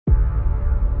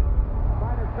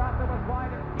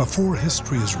Before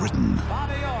history is written,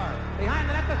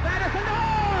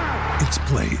 it's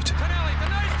played.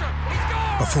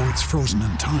 Before it's frozen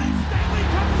in time,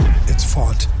 it's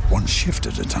fought one shift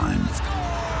at a time.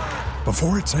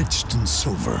 Before it's etched in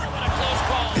silver,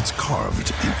 it's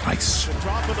carved in ice.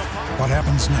 What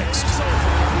happens next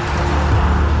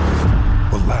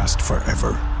will last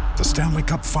forever. The Stanley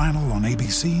Cup Final on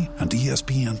ABC and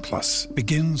ESPN Plus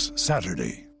begins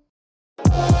Saturday.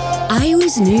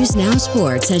 Iowa's News Now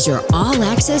Sports has your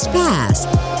all-access pass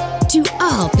to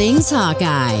all things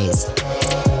Hawkeyes.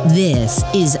 This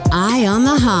is Eye on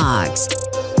the Hawks,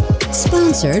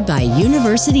 sponsored by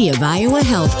University of Iowa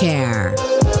Healthcare.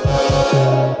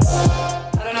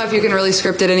 I don't know if you can really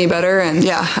script it any better, and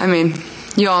yeah, I mean,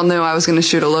 you all knew I was going to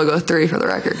shoot a logo 3 for the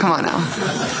record. Come on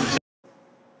now.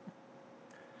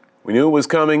 We knew it was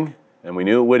coming, and we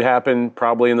knew it would happen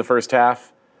probably in the first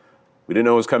half. We didn't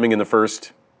know it was coming in the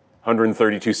first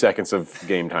 132 seconds of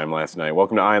game time last night.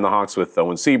 Welcome to Eye on the Hawks with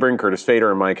Owen Sebring, Curtis Fader,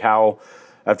 and Mike Howell.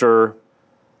 After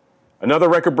another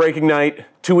record-breaking night,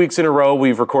 2 weeks in a row,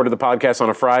 we've recorded the podcast on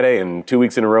a Friday, and 2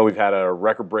 weeks in a row, we've had a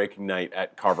record-breaking night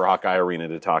at Carver-Hawkeye Arena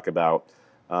to talk about.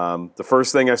 The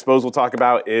first thing I suppose we'll talk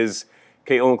about is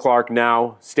Caitlin Clark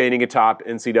now standing atop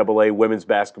NCAA women's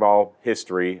basketball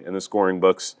history in the scoring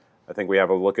books. I think we have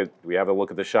a look at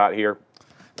the shot here.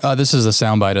 This is a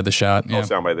soundbite of the shot. Yeah. Oh,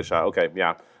 soundbite of the shot. Okay,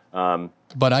 yeah.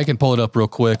 But I can pull it up real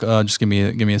quick. Just give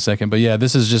me a second. But yeah,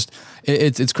 this is just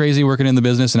it's crazy working in the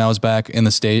business, and I was back in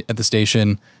the at the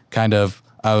station.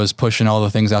 I was pushing all the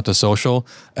things out to social,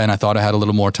 and I thought I had a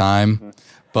little more time. Mm-hmm.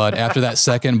 But after that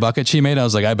second bucket she made, I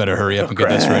was like, I better hurry up and get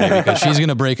this ready because she's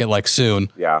gonna break it like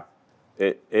soon. Yeah,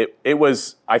 it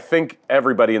was. I think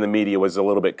everybody in the media was a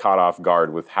little bit caught off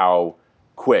guard with how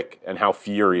quick and how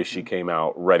furious she came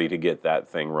out ready to get that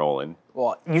thing rolling.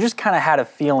 Well, you just kind of had a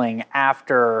feeling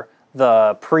after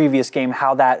the previous game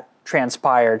how that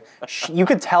transpired. You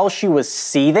could tell she was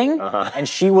seething, and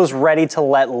she was ready to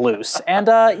let loose. And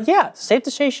yeah, safe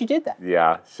to say she did that.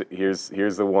 Yeah, here's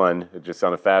the one, just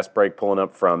on a fast break, pulling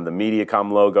up from the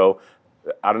MediaCom logo.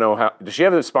 I don't know how. Does she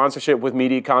have a sponsorship with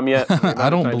MediaCom yet?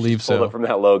 I don't believe so. Pulled up from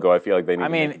that logo. I feel like they need to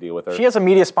make a deal with her. She has a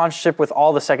media sponsorship with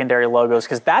all the secondary logos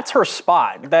because that's her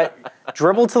spot. That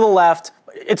dribble to the left.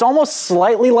 It's almost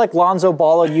slightly like Lonzo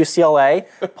Ball at UCLA.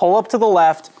 Pull up to the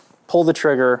left, pull the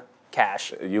trigger,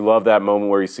 cash. You love that moment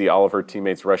where you see all of her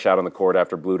teammates rush out on the court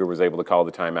after Bluter was able to call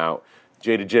the timeout.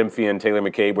 Jada Gyamfi and Taylor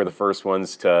McCabe were the first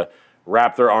ones to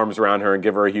wrap their arms around her and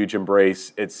give her a huge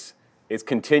embrace. It's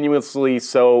continuously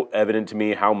so evident to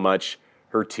me how much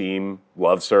her team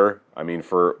loves her. I mean,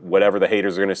 for whatever the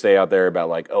haters are going to say out there about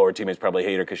like, oh, her teammates probably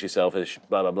hate her because she's selfish,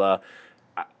 blah, blah, blah.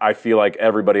 I feel like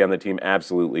everybody on the team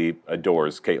absolutely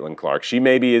adores Caitlin Clark. She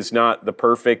maybe is not the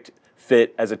perfect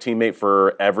fit as a teammate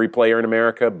for every player in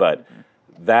America, but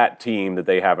that team that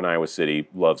they have in Iowa City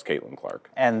loves Caitlin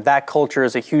Clark. And that culture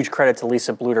is a huge credit to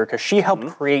Lisa Bluter because she helped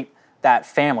create that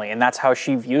family, and that's how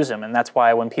she views them. And that's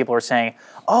why when people are saying,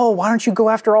 oh, why don't you go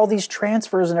after all these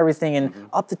transfers and everything and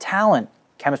up the talent,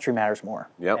 chemistry matters more.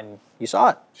 Yep. And you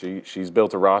saw it. She's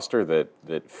built a roster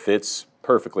that fits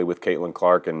perfectly with Caitlin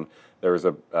Clark, and there was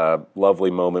a lovely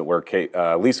moment where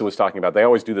Lisa was talking about, they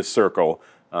always do the circle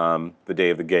the day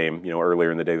of the game. You know,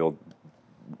 earlier in the day, they'll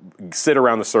sit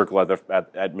around the circle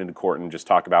at midcourt and just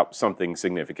talk about something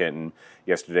significant. And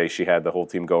yesterday she had the whole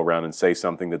team go around and say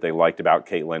something that they liked about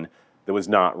Caitlin that was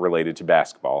not related to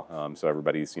basketball. So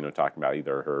everybody's, talking about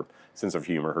either her sense of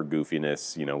humor, her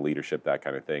goofiness, leadership, that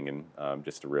kind of thing. And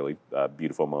just a really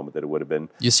beautiful moment that it would have been.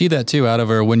 You see that too out of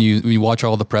her when you watch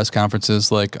all the press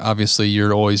conferences. Like obviously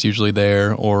you're always usually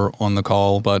there or on the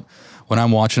call, but when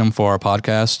I'm watching them for our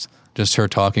podcast, just her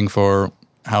talking for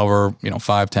however,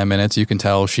 5-10 minutes, you can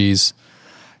tell she's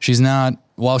not,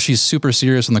 while she's super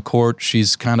serious on the court,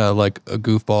 she's kind of like a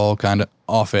goofball, kind of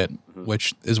off it,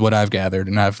 which is what I've gathered.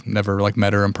 And I've never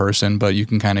met her in person, but you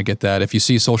can kind of get that. If you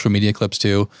see social media clips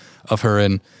too of her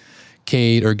and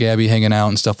Kate or Gabby hanging out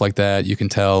and stuff like that, you can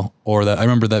tell. Or that I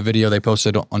remember that video they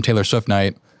posted on Taylor Swift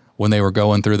night when they were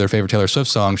going through their favorite Taylor Swift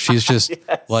songs. She's just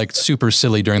yes. Super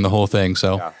silly during the whole thing.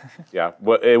 So yeah.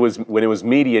 Well, it was when it was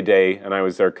media day and I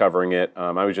was there covering it.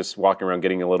 I was just walking around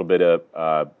getting a little bit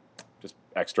of just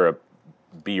extra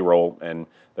B-roll, and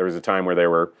there was a time where they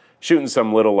were shooting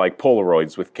some little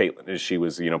Polaroids with Caitlin as she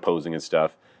was posing and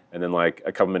stuff. And then a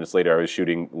couple minutes later, I was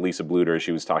shooting Lisa Bluter as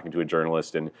she was talking to a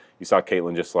journalist, and you saw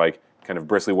Caitlin just kind of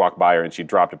briskly walk by her, and she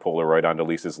dropped a Polaroid onto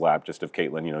Lisa's lap just of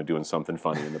Caitlin, doing something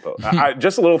funny in the post.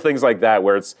 Just little things like that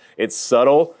where it's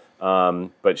subtle,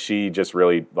 but she just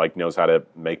really knows how to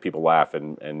make people laugh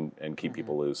and keep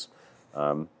people loose.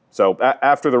 So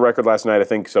after the record last night, I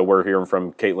think so. We're hearing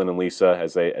from Caitlin and Lisa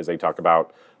as they talk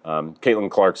about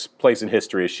Caitlin Clark's place in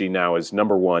history, as she now is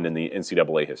number 1 in the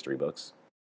NCAA history books.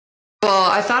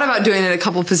 Well, I thought about doing it a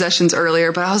couple possessions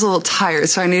earlier, but I was a little tired,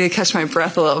 so I needed to catch my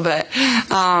breath a little bit.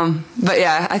 But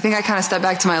yeah, I think I kind of stepped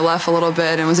back to my left a little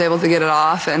bit and was able to get it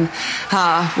off and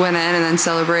went in and then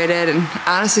celebrated. And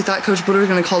I honestly thought Coach Bluder was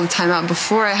going to call the timeout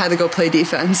before I had to go play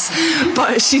defense,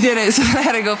 but she didn't, so I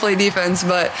had to go play defense.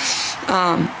 But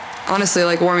honestly,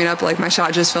 like warming up, like my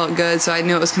shot just felt good, so I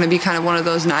knew it was going to be kind of one of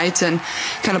those nights, and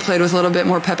kind of played with a little bit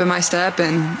more pep in my step.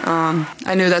 And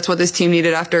I knew that's what this team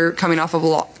needed after coming off of a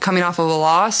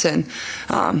loss, and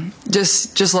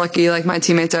just lucky. Like my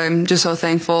teammates, I'm just so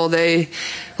thankful they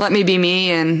let me be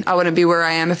me, and I wouldn't be where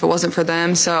I am if it wasn't for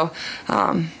them. So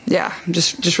yeah, I'm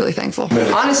just really thankful.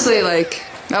 Honestly, like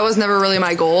that was never really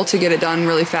my goal to get it done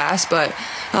really fast, but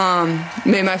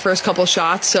made my first couple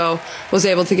shots, so was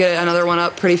able to get another one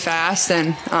up pretty fast,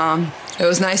 and it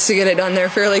was nice to get it done there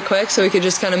fairly quick so we could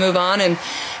just kind of move on and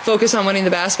focus on winning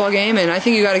the basketball game. And I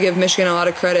think you got to give Michigan a lot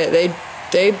of credit.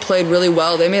 They played really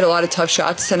well. They made a lot of tough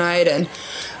shots tonight, and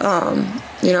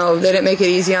they didn't make it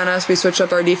easy on us. We switched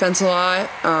up our defense a lot,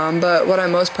 but what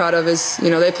I'm most proud of is,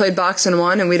 they played box and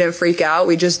one, and we didn't freak out.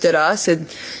 We just did us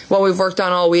and what we've worked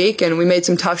on all week, and we made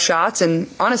some tough shots. And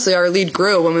honestly, our lead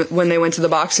grew when they went to the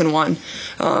box and one.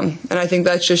 And I think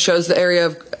that just shows the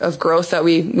area of growth that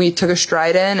we took a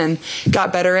stride in and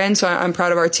got better in. So I'm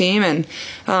proud of our team, and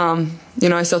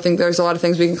I still think there's a lot of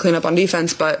things we can clean up on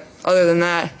defense, but other than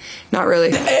that, not really.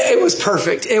 It was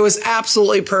perfect. It was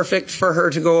absolutely perfect for her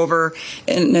to go over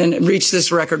and reach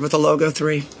this record with a logo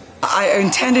 3. I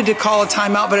intended to call a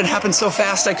timeout, but it happened so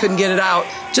fast I couldn't get it out,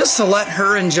 just to let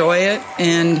her enjoy it.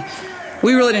 And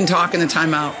we really didn't talk in the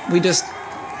timeout. We just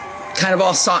kind of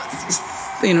all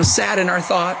sat in our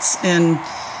thoughts. And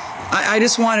I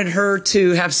just wanted her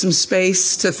to have some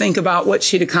space to think about what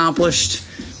she'd accomplished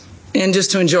and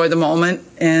just to enjoy the moment.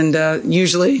 And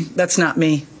usually that's not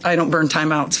me. I don't burn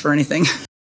timeouts for anything.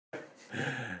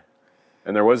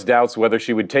 And there was doubts whether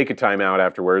she would take a timeout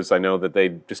afterwards. I know that they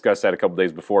discussed that a couple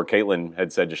days before. Caitlin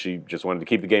had said she just wanted to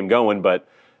keep the game going, but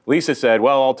Lisa said,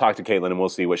 well, I'll talk to Caitlin and we'll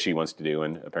see what she wants to do.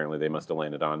 And apparently they must have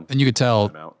landed on. And you could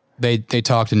tell they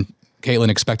talked, and Caitlin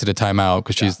expected a timeout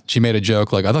because she made a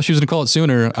joke like, I thought she was going to call it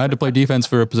sooner. I had to play defense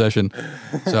for a possession.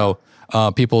 So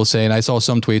people saying, I saw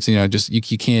some tweets,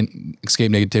 you can't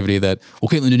escape negativity that, well,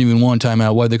 Caitlin didn't even want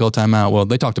timeout. Why did they call timeout? Well,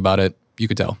 they talked about it. You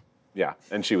could tell. Yeah,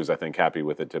 and she was, I think, happy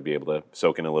with it to be able to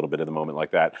soak in a little bit of the moment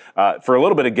like that. For a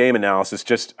little bit of game analysis,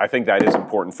 I think that is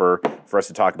important for us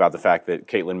to talk about the fact that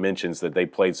Caitlin mentions that they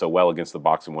played so well against the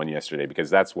box and one yesterday, because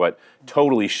that's what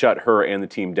totally shut her and the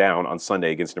team down on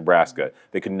Sunday against Nebraska.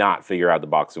 They could not figure out the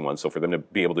box and one, so for them to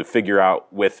be able to figure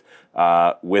out with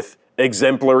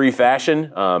exemplary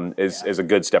fashion is a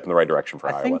good step in the right direction for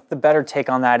Iowa. I think the better take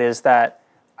on that is that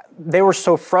they were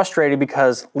so frustrated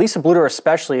because Lisa Bluder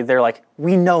especially, they're like,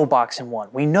 we know box and one.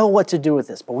 We know what to do with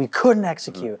this, but we couldn't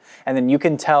execute. Mm-hmm. And then you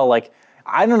can tell, like,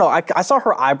 I don't know, I saw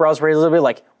her eyebrows raise a little bit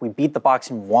like, we beat the box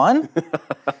and one?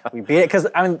 We beat it? Because,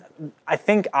 I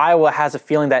think Iowa has a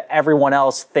feeling that everyone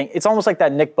else it's almost like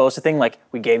that Nick Bosa thing, like,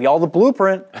 we gave you all the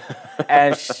blueprint.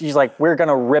 And she's like, we're going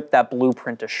to rip that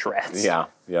blueprint to shreds. Yeah,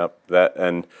 yep.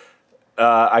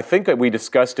 I think that we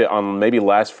discussed it on maybe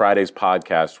last Friday's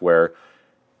podcast where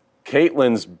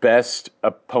Caitlin's best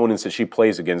opponents that she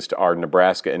plays against are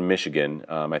Nebraska and Michigan.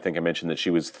 I think I mentioned that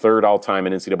she was third all-time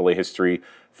in NCAA history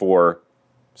for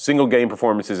single-game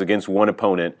performances against one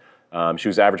opponent. She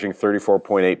was averaging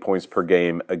 34.8 points per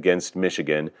game against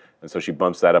Michigan, and so she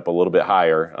bumps that up a little bit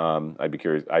higher. I'd be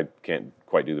curious. I can't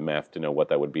quite do the math to know what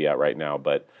that would be at right now,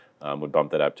 but would bump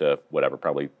that up to whatever,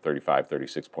 probably 35,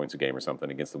 36 points a game or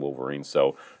something against the Wolverines.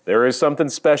 So there is something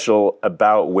special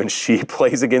about when she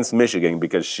plays against Michigan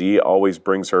because she always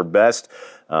brings her best.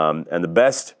 And the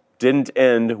best didn't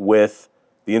end with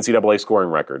the NCAA scoring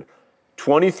record.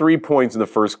 23 points in the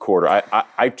first quarter.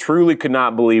 I truly could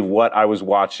not believe what I was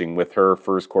watching with her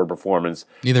first quarter performance.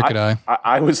 Neither could I.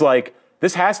 I was like,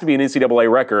 this has to be an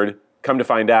NCAA record. Come to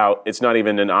find out, it's not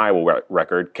even an Iowa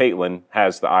record. Caitlin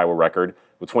has the Iowa record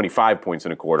with 25 points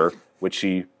in a quarter, which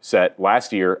she set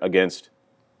last year against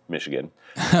Michigan.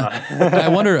 I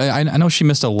wonder, I know she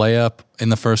missed a layup in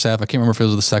the first half. I can't remember if it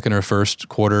was the second or first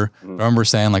quarter. I remember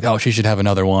saying like, oh, she should have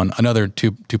another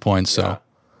two points. So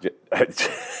yeah.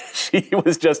 She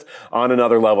was just on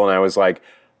another level. And I was like,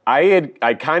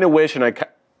 I kind of wish, and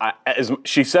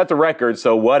she set the record,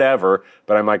 so whatever.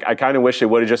 But I'm like, I kind of wish they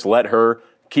would have just let her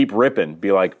keep ripping.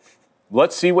 Be like,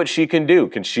 let's see what she can do.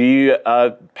 Can she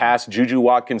pass Juju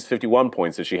Watkins' 51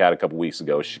 points that she had a couple weeks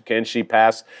ago? Can she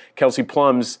pass Kelsey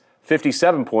Plum's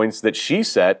 57 points that she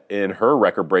set in her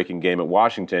record-breaking game at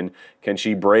Washington. Can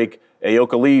she break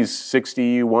Ayoka Lee's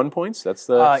 61 points? That's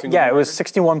the it was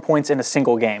 61 points in a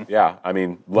single game. Yeah, I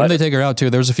mean... When did they take her out,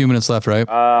 too? There was a few minutes left, right?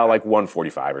 Like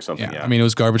 145 or something, yeah. I mean, it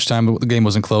was garbage time, but the game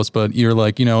wasn't close. But you're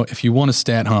like, if you want a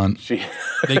stat hunt,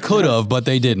 they could have, but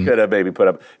they didn't. Could have maybe put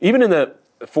up... Even in the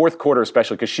fourth quarter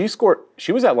especially, because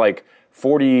she was at like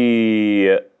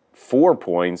 44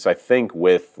 points, I think,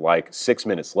 with like 6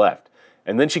 minutes left.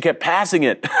 And then she kept passing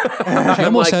it. She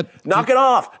almost had knock it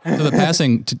off. To the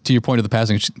passing, to your point of the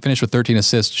passing, she finished with 13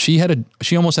 assists. She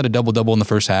almost had a double-double in the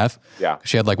first half. Yeah.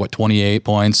 She had 28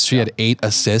 points. She had 8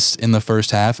 assists in the first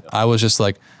half. I was just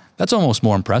like, that's almost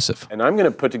more impressive. And I'm going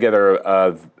to put together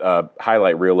a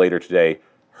highlight reel later today.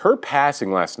 Her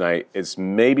passing last night is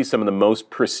maybe some of the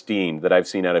most pristine that I've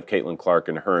seen out of Caitlin Clark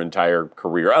in her entire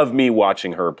career, of me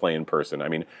watching her play in person. I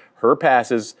mean, her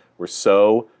passes were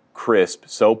so crisp,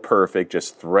 so perfect,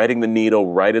 just threading the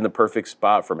needle right in the perfect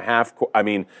spot from half court. I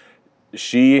mean,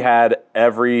 she had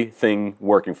everything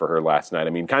working for her last night.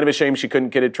 I mean, kind of a shame she couldn't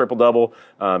get a triple-double.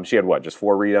 She had just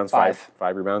 4 rebounds? Five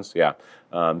rebounds? Yeah.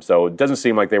 So it doesn't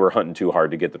seem like they were hunting too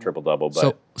hard to get the triple-double.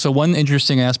 But So one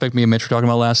interesting aspect me and Mitch were talking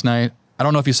about last night, I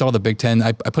don't know if you saw the Big Ten.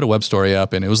 I put a web story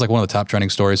up, and it was like one of the top trending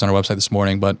stories on our website this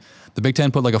morning, but the Big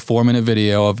Ten put like a 4-minute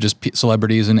video of just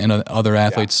celebrities and other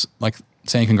athletes like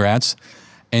saying congrats.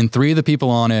 And 3 of the people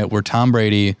on it were Tom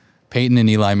Brady, Peyton, and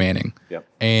Eli Manning. Yep.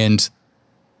 And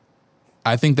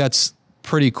I think that's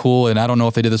pretty cool. And I don't know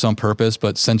if they did this on purpose,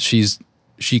 but since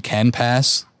she can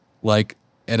pass like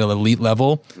at an elite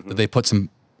level, that they put some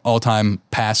all-time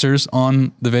passers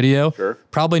on the video. Sure.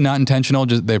 Probably not intentional.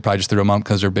 They probably just threw them up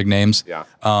because they're big names. Yeah.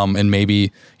 And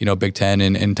maybe Big Ten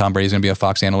and Tom Brady's going to be a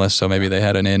Fox analyst, so maybe they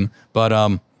had an in.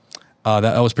 But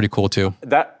that was pretty cool too.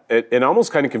 It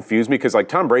almost kind of confused me because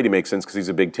Tom Brady makes sense because he's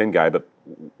a Big Ten guy, but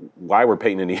why were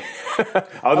Peyton and Eli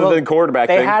other than quarterback?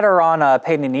 They had her on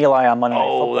Peyton and Eli on Monday Night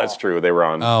Football. Oh, that's true. They were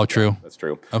on. Oh, true. That's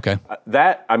true. Okay.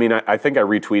 I think I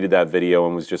retweeted that video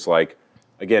and was just like,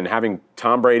 again, having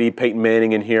Tom Brady, Peyton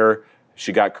Manning in here.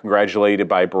 She got congratulated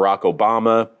by Barack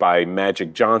Obama, by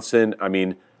Magic Johnson. I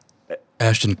mean,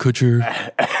 Ashton Kutcher.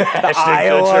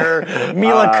 Iowa,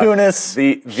 Mila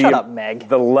Kunis. Shut up, Meg.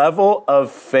 The level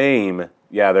of fame.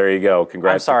 Yeah, there you go.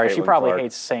 Congrats. I'm sorry. To she Caitlin probably Clark.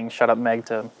 hates saying "shut up, Meg"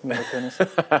 to Mila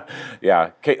Kunis.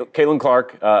 Yeah, Caitlin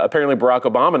Clark. Apparently, Barack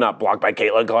Obama not blocked by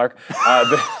Caitlin Clark.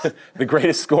 The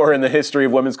greatest scorer in the history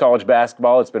of women's college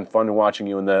basketball. It's been fun watching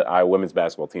you in the Iowa women's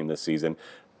basketball team this season.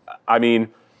 I mean,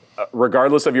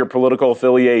 regardless of your political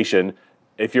affiliation,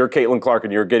 if you're Caitlin Clark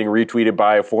and you're getting retweeted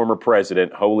by a former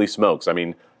president, holy smokes! I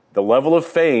mean, the level of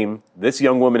fame this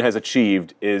young woman has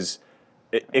achieved is.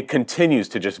 It continues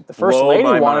to just The First Lady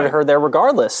wanted her there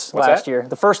regardless last year.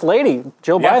 The First Lady,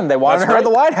 Jill Biden, they wanted her at the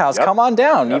White House. Yep. Come on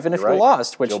down, even if you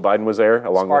lost. Which Jill Biden was there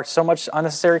along sparked so much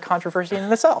unnecessary controversy in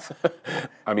itself.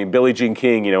 I mean, Billie Jean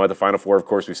King, at the Final Four, of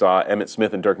course, we saw Emmitt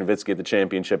Smith and Dirk Nowitzki at the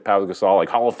championship, Pau Gasol,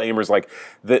 Hall of Famers,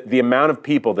 the amount of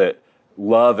people that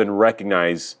love and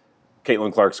recognize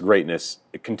Caitlin Clark's greatness,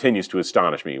 it continues to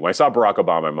astonish me. When I saw Barack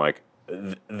Obama, I'm like,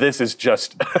 this is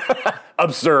just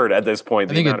absurd at this point,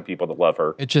 the amount of people that love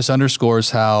her. It just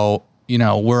underscores how,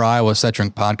 we're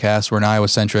Iowa-centric podcast. We're an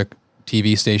Iowa-centric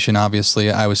TV station, obviously.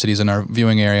 Iowa City's in our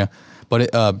viewing area.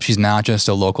 But she's not just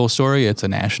a local story. It's a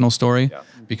national story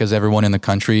because everyone in the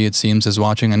country, it seems, is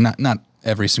watching. And not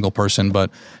every single person,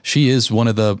 but she is one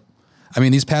of the –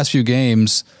 these past few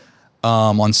games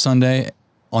on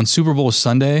Super Bowl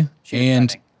Sunday,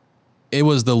 and – it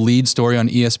was the lead story on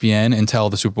ESPN until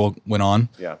the Super Bowl went on.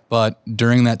 Yeah. But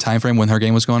during that time frame when her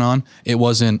game was going on, it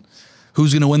wasn't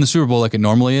who's going to win the Super Bowl like it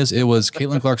normally is. It was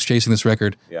Caitlin Clark's chasing this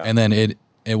record. Yeah. And then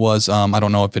it was, I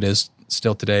don't know if it is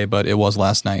still today, but it was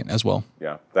last night as well.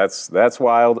 Yeah, that's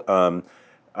wild.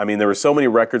 There were so many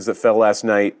records that fell last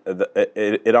night.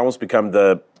 It almost become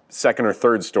the second or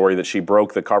third story that she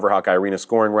broke the Carver-Hawkeye Arena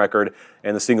scoring record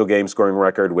and the single game scoring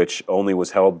record, which only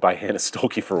was held by Hannah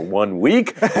Stolke for 1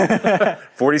 week.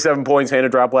 47 points Hannah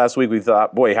dropped last week. We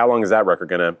thought, boy, how long is that record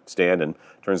going to stand? And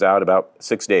turns out about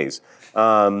 6 days.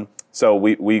 So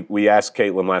we asked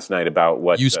Caitlin last night about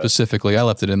what... You specifically. I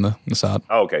left it in the side.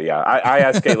 Oh, okay, yeah. I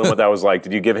asked Caitlin what that was like.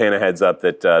 Did you give Hannah a heads up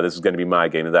that this is going to be my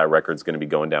game, that record's going to be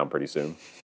going down pretty soon?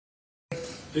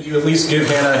 Did you at least give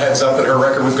Hannah a heads up that her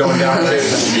record was going down?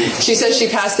 She said she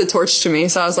passed the torch to me,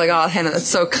 so I was like, oh, Hannah, that's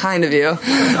so kind of you.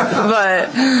 But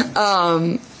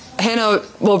Hannah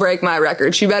will break my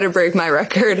record. She better break my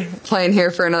record playing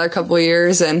here for another couple of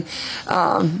years. And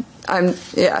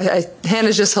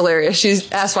Hannah's just hilarious. She's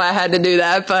asked why I had to do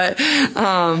that, but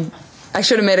I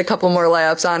should have made a couple more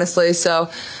layups, honestly. So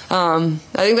I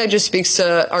think that just speaks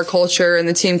to our culture and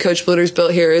the team Coach Bluder's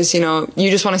built here is, you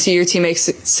just want to see your teammates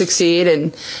succeed.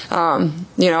 And,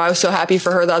 I was so happy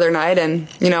for her the other night. And,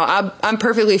 I'm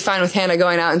perfectly fine with Hannah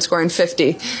going out and scoring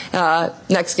 50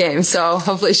 next game. So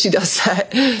hopefully she does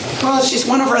that. Well, she's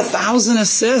one over 1,000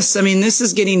 assists. I mean, this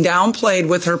is getting downplayed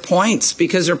with her points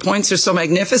because her points are so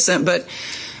magnificent. But,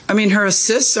 her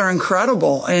assists are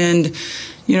incredible. And,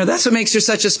 that's what makes her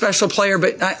such a special player.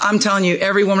 But I'm telling you,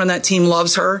 every woman on that team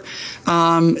loves her.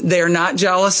 They're not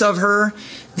jealous of her.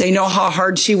 They know how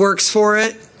hard she works for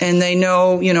it. And they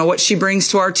know, what she brings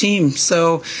to our team.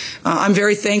 So I'm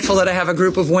very thankful that I have a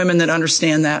group of women that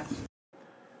understand that.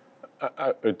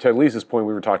 To Lisa's point,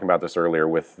 we were talking about this earlier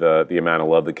with the amount of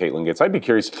love that Caitlin gets. I'd be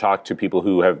curious to talk to people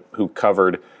who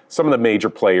covered some of the major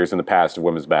players in the past of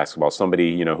women's basketball.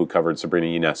 Somebody who covered Sabrina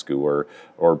Ionescu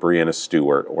or Brianna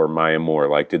Stewart or Maya Moore.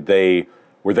 Like,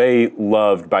 were they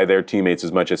loved by their teammates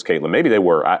as much as Caitlin? Maybe they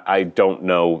were. I don't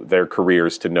know their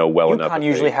careers to know well enough. UConn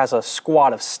usually has a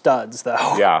squad of studs,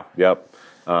 though. Yeah. Yep.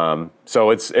 So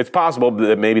it's possible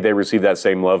that maybe they receive that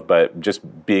same love, but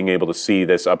just being able to see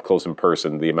this up close in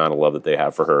person, the amount of love that they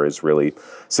have for her is really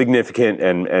significant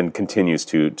and continues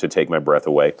to take my breath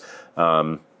away.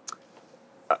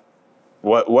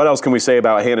 What else can we say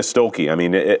about Hannah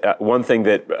Stolke? One thing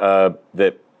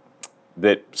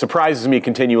that surprises me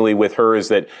continually with her is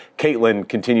that Caitlin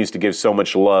continues to give so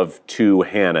much love to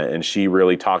Hannah, and she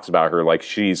really talks about her like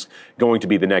she's going to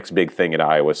be the next big thing at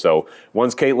Iowa. So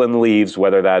once Caitlin leaves,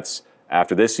 whether that's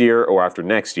after this year or after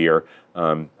next year,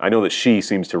 I know that she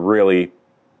seems to really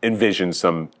envision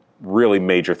some really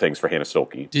major things for Hannah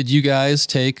Stolke. Did you guys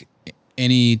take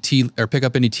any pick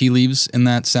up any tea leaves in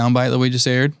that soundbite that we just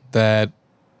aired that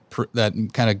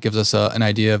kind of gives us an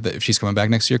idea of if she's coming back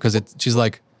next year? Because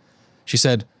she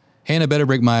said, Hannah better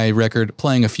break my record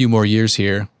playing a few more years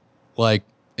here. Like,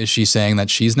 is she saying that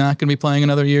she's not going to be playing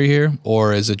another year here?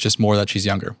 Or is it just more that she's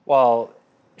younger? Well,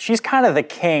 she's kind of the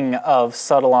king of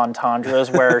subtle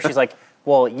entendres where she's like,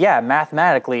 well, yeah,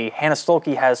 mathematically, Hannah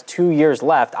Stolke has 2 years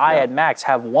left. I at max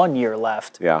have 1 year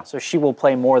left. Yeah. So she will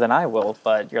play more than I will.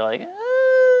 But you're like,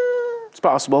 It's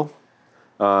possible.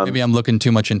 Maybe I'm looking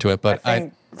too much into it, but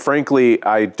frankly,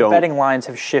 I don't. Betting lines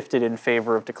have shifted in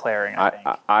favor of declaring, I think.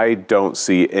 I don't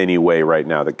see any way right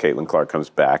now that Caitlin Clark comes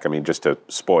back. Just to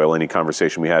spoil any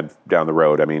conversation we had down the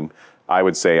road, I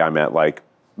would say I'm at like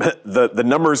the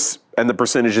numbers and the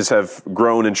percentages have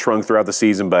grown and shrunk throughout the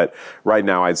season, but right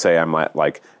now I'd say I'm at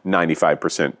like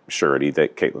 95% surety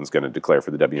that Caitlin's going to declare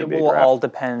for the WNBA draft. It will all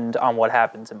depend on what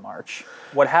happens in March.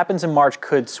 What happens in March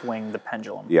could swing the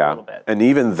pendulum a little bit. And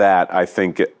even that, I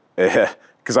think,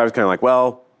 because I was kind of like,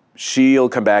 well, she'll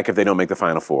come back if they don't make the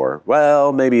Final Four.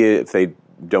 Well, maybe if they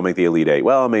don't make the Elite Eight.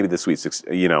 Well, maybe the Sweet Six.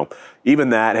 Even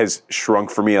that has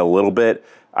shrunk for me a little bit.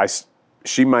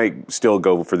 She might still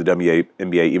go for the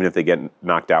WNBA even if they get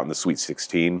knocked out in the Sweet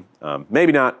 16.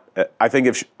 Maybe not. I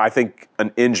think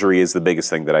an injury is the biggest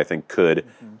thing that I think could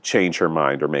change her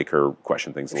mind or make her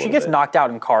question things a little bit. If she gets knocked out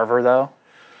in Carver, though,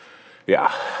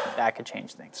 yeah, that could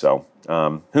change things. So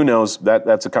who knows?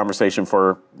 That's a conversation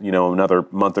for another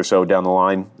month or so down the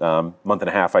line, month and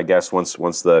a half, I guess. Once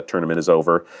the tournament is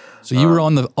over. So you were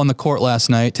on the court last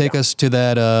night. Take us to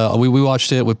that. We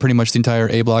watched it with pretty much the entire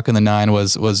A block, and the 9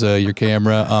 was your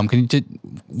camera.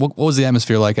 What was the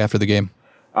atmosphere like after the game?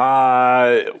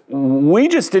 We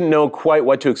just didn't know quite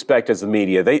what to expect as the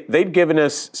media. They'd given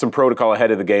us some protocol ahead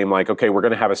of the game, like, okay, we're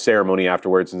going to have a ceremony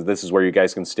afterwards, and this is where you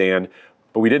guys can stand.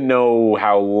 But we didn't know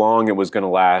how long it was going to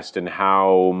last and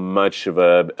how much of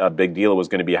a big deal it was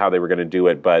going to be, how they were going to do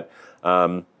it. But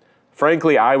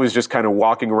frankly, I was just kind of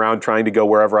walking around trying to go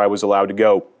wherever I was allowed to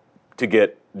go to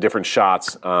get different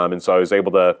shots. And so I was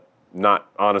able to not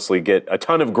honestly get a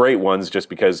ton of great ones just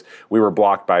because we were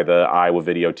blocked by the Iowa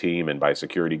video team and by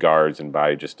security guards and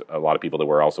by just a lot of people that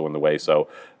were also in the way. So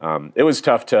it was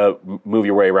tough to move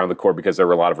your way around the court because there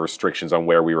were a lot of restrictions on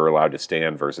where we were allowed to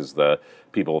stand versus the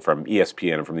people from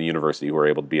ESPN and from the university who were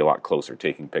able to be a lot closer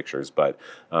taking pictures. But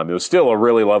it was still a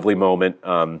really lovely moment.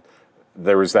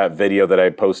 There was that video that I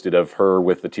posted of her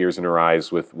with the tears in her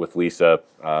eyes with Lisa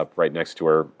right next to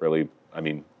her. Really,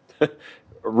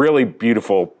 really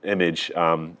beautiful image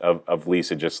of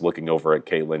Lisa just looking over at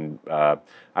Caitlin.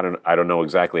 I don't know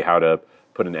exactly how to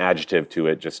put an adjective to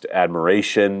it. Just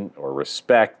admiration or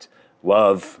respect,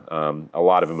 love. A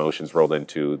lot of emotions rolled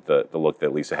into the look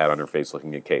that Lisa had on her face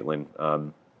looking at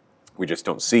Caitlin. We just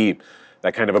don't see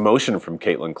that kind of emotion from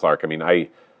Caitlin Clark.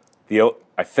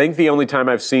 I think the only time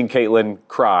I've seen Caitlin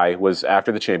cry was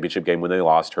after the championship game when they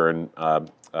lost her and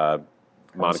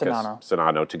Monica Sonano.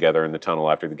 Sonano together in the tunnel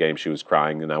after the game. She was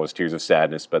crying, and that was tears of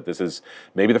sadness. But this is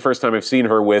maybe the first time I've seen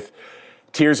her with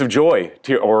tears of joy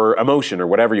or emotion or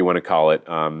whatever you want to call it.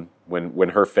 When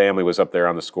her family was up there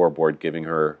on the scoreboard giving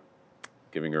her.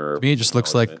 To me, it just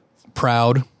looks like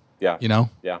proud. Yeah.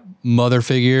 Yeah. Mother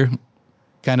figure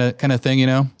kind of thing.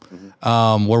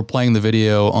 Mm-hmm. We're playing the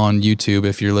video on YouTube.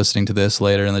 If you're listening to this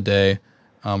later in the day,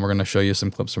 we're going to show you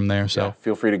some clips from there. So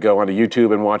feel free to go onto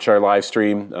YouTube and watch our live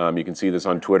stream. You can see this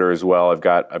on Twitter as well. I've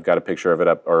got a picture of it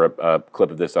up, or a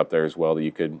clip of this up there as well that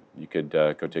you could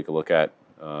go take a look at.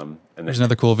 And there's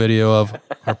another cool video of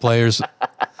her players,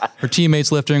 her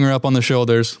teammates lifting her up on the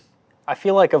shoulders. I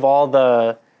feel like of all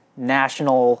the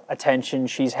national attention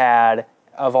she's had,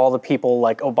 of all the people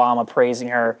like Obama praising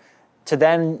her, to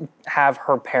then have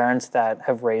her parents that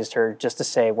have raised her just to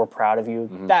say we're proud of you,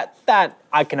 that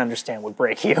I can understand would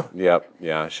break you. Yep,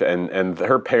 yeah, and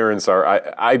her parents are.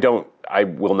 I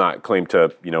will not claim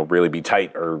to really be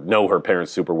tight or know her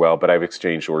parents super well, but I've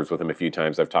exchanged words with them a few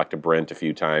times. I've talked to Brent a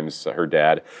few times, her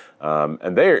dad,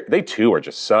 and they too are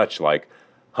just such like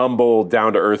humble,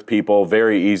 down to earth people,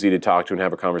 very easy to talk to and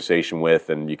have a conversation with,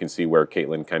 and you can see where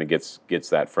Caitlin kind of gets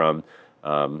that from.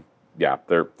 Yeah,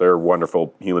 they're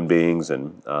wonderful human beings,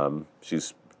 and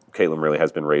Caitlin really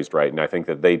has been raised right, and I think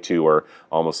that they too are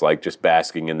almost like just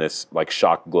basking in this like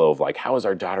shock glow of like, how is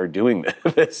our daughter doing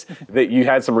this? That you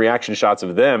had some reaction shots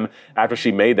of them after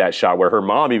she made that shot where her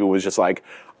mom even was just like,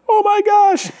 oh my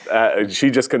gosh, she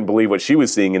just couldn't believe what she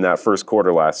was seeing in that first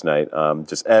quarter last night.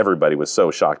 Just everybody was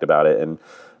so shocked about it, and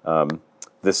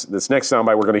This next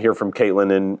soundbite, we're going to hear from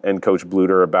Caitlin and Coach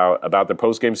Bluder about the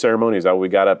post-game ceremony. Is that what we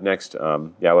got up next?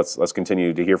 Let's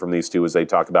continue to hear from these two as they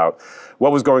talk about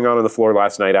what was going on the floor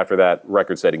last night after that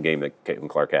record-setting game that Caitlin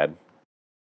Clark had.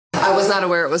 I was not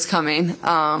aware it was coming,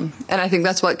 and I think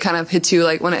that's what kind of hits you,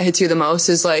 like when it hits you the most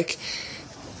is like,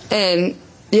 and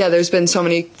yeah, there's been so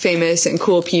many famous and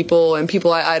cool people and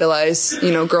people I idolize,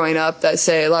 growing up that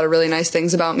say a lot of really nice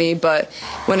things about me. But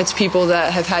when it's people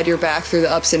that have had your back through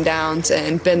the ups and downs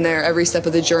and been there every step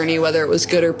of the journey, whether it was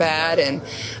good or bad, and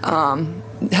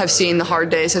have seen the hard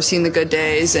days, have seen the good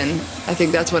days, and I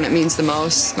think that's when it means the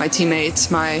most. My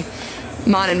teammates, my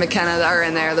Mon and McKenna that are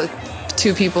in there, the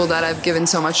two people that I've given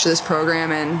so much to this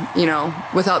program, and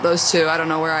without those two, I don't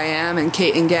know where I am. And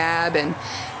Kate and Gab and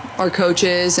our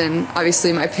coaches, and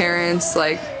obviously my parents,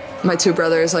 like my two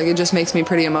brothers, like it just makes me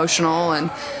pretty emotional.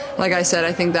 And like I said,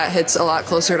 I think that hits a lot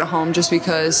closer to home just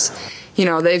because,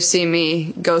 they've seen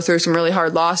me go through some really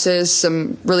hard losses,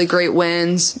 some really great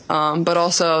wins, but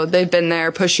also they've been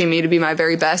there pushing me to be my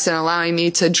very best and allowing me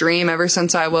to dream ever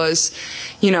since I was,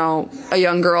 a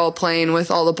young girl playing with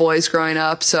all the boys growing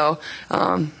up. So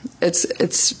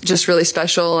it's just really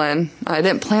special, and I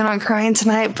didn't plan on crying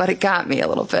tonight, but it got me a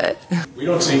little bit. We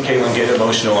don't see Caitlin get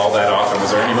emotional all that often. Was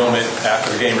there any moment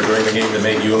after the game or during the game that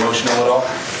made you emotional at all?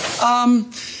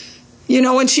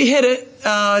 When she hit it,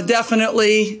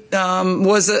 definitely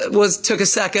took a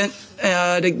second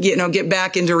to get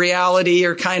back into reality,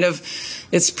 or kind of,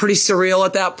 it's pretty surreal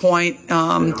at that point.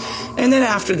 And then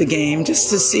after the game, just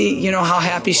to see how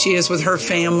happy she is with her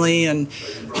family, and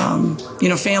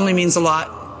family means a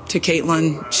lot to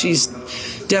Caitlin. She's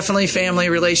definitely family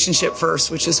relationship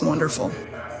first, which is wonderful.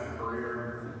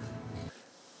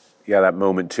 Yeah, that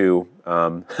moment too.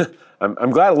 I'm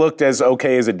glad it looked as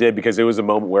okay as it did, because it was a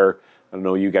moment where, I don't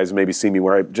know, you guys maybe see me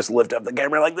where I just lift up the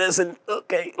camera like this and,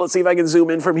 okay, let's see if I can zoom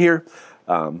in from here.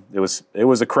 It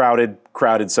was a crowded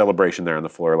celebration there on the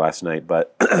floor last night.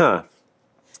 But,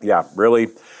 yeah, really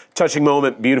touching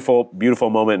moment, beautiful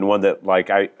moment, and one that, like,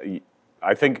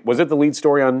 I think, was it the lead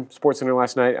story on SportsCenter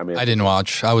last night? I mean, I didn't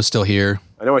watch. I was still here.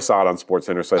 I know I saw it on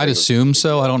SportsCenter. So I'd assume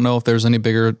so. I don't know if there's any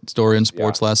bigger story in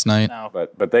sports last night. No,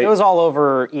 but it was all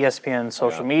over ESPN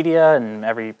social media and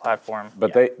every platform.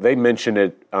 But they mentioned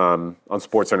it on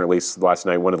SportsCenter, at least last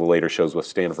night, one of the later shows with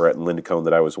Stan Verrett and Linda Cohn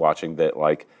that I was watching, that,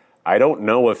 like, I don't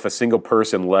know if a single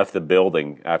person left the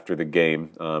building after the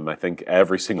game. I think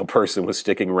every single person was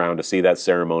sticking around to see that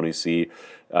ceremony, see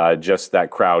just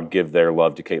that crowd give their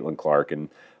love to Caitlin Clark. And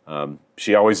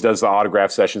she always does the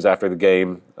autograph sessions after the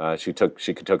game. She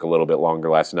took a little bit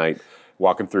longer last night,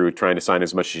 walking through, trying to sign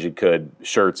as much as she could,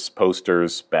 shirts,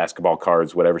 posters, basketball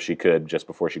cards, whatever she could, just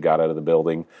before she got out of the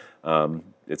building.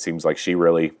 It seems like she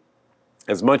really,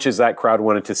 as much as that crowd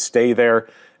wanted to stay there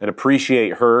and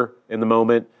appreciate her in the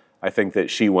moment, I think that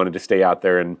she wanted to stay out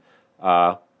there and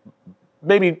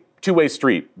maybe two-way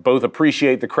street, both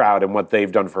appreciate the crowd and what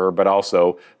they've done for her, but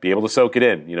also be able to soak it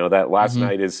in. That last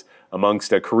night is,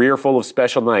 amongst a career full of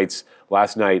special nights,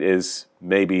 last night is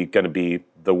maybe going to be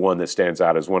the one that stands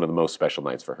out as one of the most special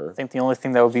nights for her. I think the only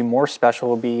thing that would be more special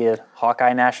would be a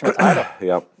Hawkeye national title.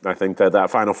 Yep, I think that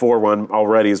Final Four one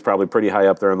already is probably pretty high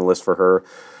up there on the list for her.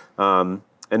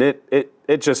 And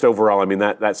it just overall, I mean,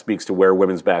 that speaks to where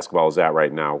women's basketball is at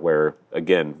right now, where,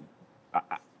 again,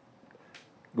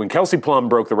 when Kelsey Plum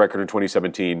broke the record in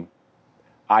 2017,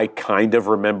 I kind of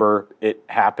remember it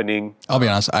happening. I'll be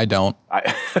honest, I don't.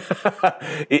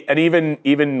 And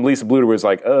even Lisa Bluder was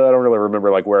like, oh, I don't really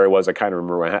remember like where I was. I kind of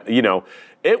remember what happened.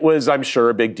 It was, I'm sure,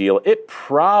 a big deal. It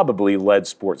probably led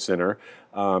SportsCenter,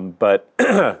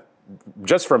 but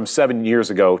just from 7 years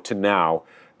ago to now,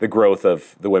 the growth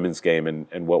of the women's game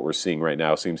and what we're seeing right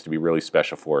now seems to be really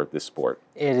special for this sport.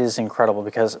 It is incredible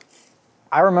because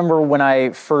I remember when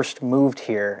I first moved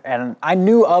here, and I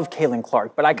knew of Caitlin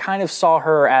Clark, but I kind of saw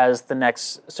her as the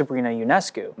next Sabrina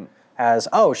Ionescu, as,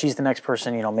 oh, she's the next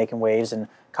person, making waves in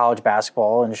college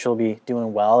basketball, and she'll be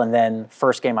doing well. And then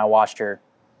first game I watched her,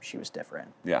 she was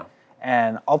different. Yeah.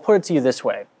 And I'll put it to you this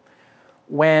way.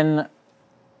 When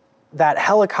that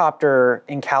helicopter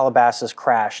in Calabasas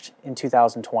crashed in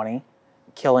 2020,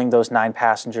 killing those 9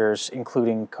 passengers,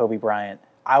 including Kobe Bryant,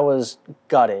 I was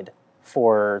gutted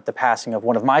for the passing of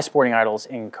one of my sporting idols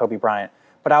in Kobe Bryant.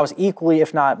 But I was equally,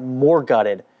 if not more,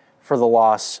 gutted for the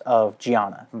loss of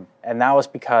Gianna. And that was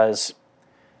because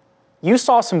you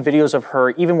saw some videos of her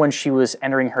even when she was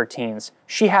entering her teens.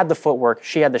 She had the footwork,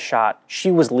 she had the shot,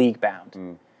 she was league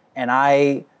bound. And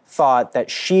I thought that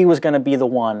she was going to be the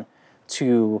one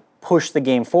to push the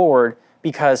game forward,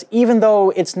 because even though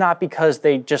it's not because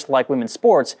they just like women's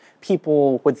sports,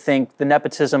 people would think the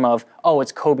nepotism of, oh,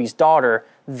 it's Kobe's daughter,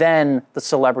 then the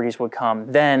celebrities would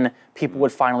come, then people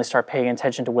would finally start paying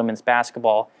attention to women's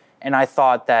basketball. And I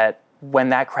thought that when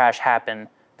that crash happened,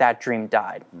 that dream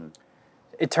died.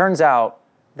 It turns out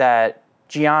that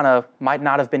Gianna might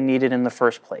not have been needed in the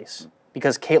first place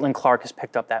because Caitlin Clark has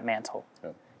picked up that mantle.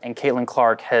 And Caitlin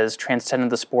Clark has transcended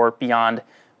the sport beyond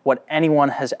what anyone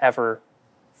has ever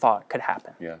thought could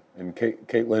happen. Yeah, and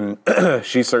Caitlin,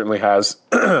 she certainly has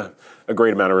a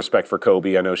great amount of respect for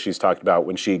Kobe. I know she's talked about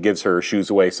when she gives her shoes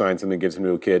away, signs them and gives them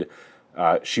to a kid,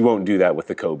 she won't do that with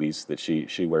the Kobe's that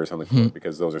she wears on the court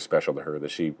because those are special to her, that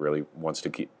she really wants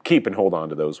to keep and hold on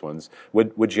to those ones.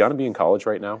 Would Gianna be in college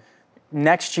right now?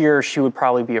 Next year, she would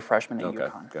probably be a freshman at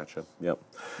UConn. Gotcha. Yep.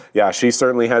 Yeah, she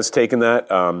certainly has taken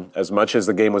that. As much as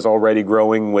the game was already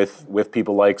growing with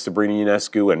people like Sabrina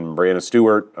Ionescu and Brianna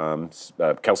Stewart,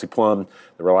 Kelsey Plum,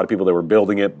 there were a lot of people that were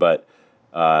building it. But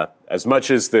as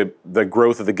much as the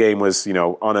growth of the game was,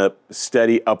 on a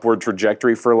steady upward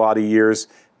trajectory for a lot of years,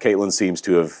 Caitlin seems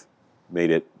to have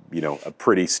made it, a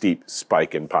pretty steep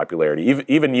spike in popularity.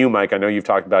 Even you, Mike, I know you've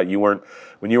talked about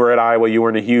when you were at Iowa, you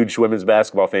weren't a huge women's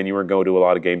basketball fan. You weren't going to a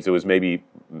lot of games. It was maybe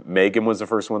Megan was the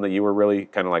first one that you were really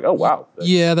kind of like, oh, wow.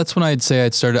 Yeah, that's when I'd say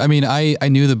I'd started. I mean, I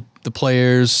knew the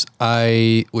players.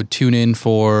 I would tune in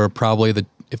for probably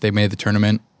if they made the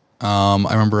tournament. I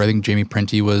remember, I think Jamie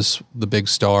Prenti was the big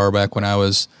star back when I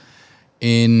was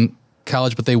in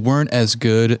college, but they weren't as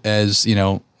good as,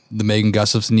 the Megan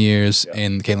Gustafson years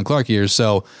and the Caitlin Clark years.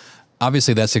 So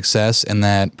obviously that success and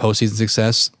that postseason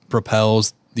success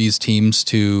propels these teams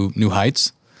to new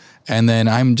heights. And then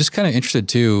I'm just kind of interested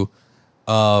too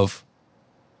of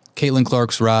Caitlin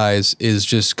Clark's rise is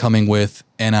just coming with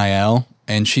NIL,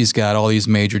 and she's got all these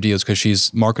major deals because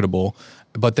she's marketable.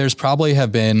 But there's probably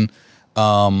have been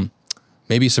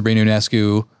maybe Sabrina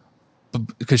Ionescu,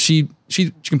 because she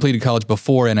completed college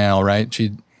before NIL, right?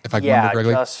 If I remember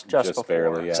correctly. just before.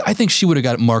 Barely, yeah. So I think she would have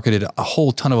got marketed a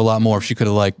whole ton of a lot more if she could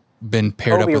have been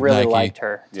paired Kobe up with really Nike. liked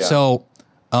her. Yeah. So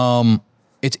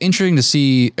it's interesting to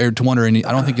see or to wonder, and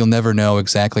I don't think you'll never know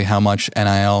exactly how much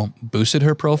NIL boosted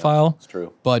her profile. It's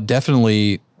true. But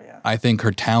definitely, I think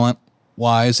her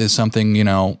talent-wise is something,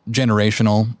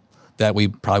 generational that we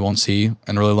probably won't see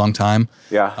in a really long time.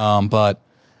 Yeah. But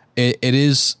it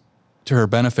is to her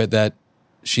benefit that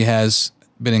she has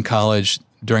been in college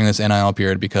during this NIL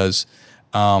period because,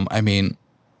 you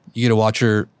get to watch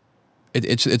her.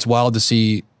 It's wild to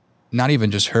see, not even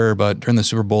just her, but during the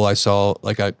Super Bowl, I saw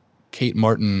a Kate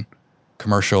Martin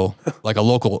commercial, it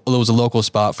was a local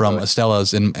spot from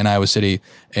Estella's in Iowa City,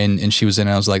 and she was in,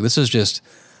 and I was like, this is just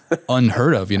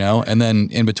unheard of, And then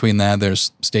in between that,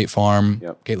 there's State Farm,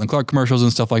 Caitlin Clark commercials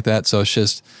and stuff like that. So it's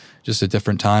just a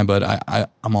different time, but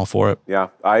I'm all for it. Yeah,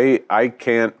 I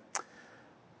can't.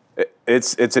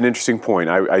 It's an interesting point.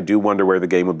 I do wonder where the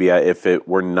game would be at if it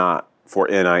were not for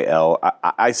NIL.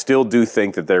 I still do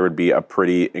think that there would be a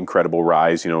pretty incredible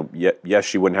rise. Yes,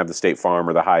 she wouldn't have the State Farm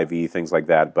or the Hy-Vee, things like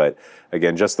that. But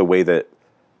again, just the way that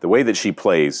she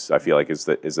plays, I feel like is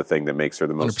the thing that makes her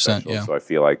the most special. Yeah. So I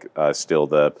feel like still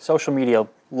the Social media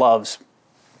loves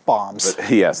bombs. But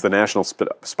yes, the national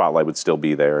spotlight would still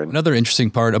be there. And another interesting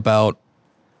part about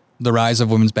the rise of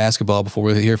women's basketball, before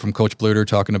we hear from Coach Bluder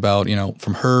talking about,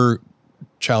 from her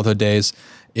childhood days,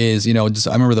 is,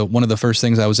 I remember one of the first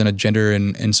things I was in a gender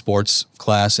in sports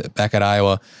class back at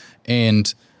Iowa,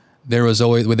 and they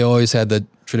always had the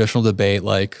traditional debate,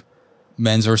 like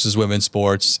men's versus women's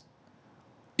sports.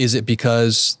 Is it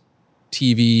because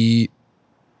the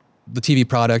TV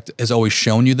product has always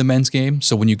shown you the men's game?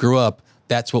 So when you grew up,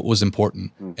 that's what was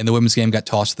important. And the women's game got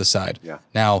tossed to the side. Yeah.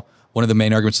 Now, one of the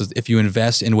main arguments is if you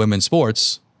invest in women's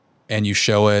sports and you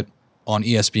show it on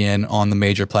ESPN, on the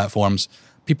major platforms,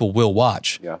 people will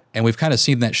watch. Yeah. And we've kind of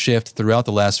seen that shift throughout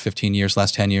the last 15 years,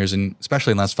 last 10 years, and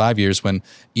especially in the last 5 years when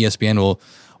ESPN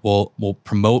will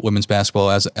promote women's basketball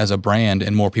as a brand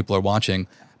and more people are watching.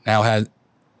 Now,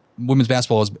 women's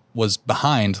basketball was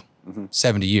behind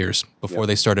 70 years before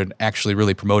they started actually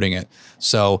really promoting it.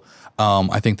 So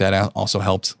I think that also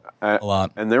helped a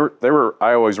lot. And there were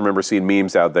I always remember seeing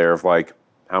memes out there of like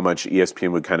how much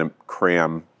ESPN would kind of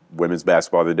cram women's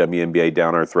basketball, the WNBA,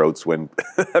 down our throats when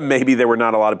maybe there were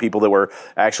not a lot of people that were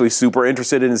actually super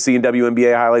interested in seeing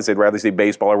WNBA highlights. They'd rather see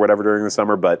baseball or whatever during the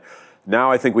summer. But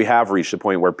now I think we have reached a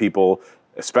point where people,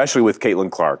 especially with Caitlin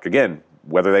Clark, again,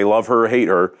 whether they love her or hate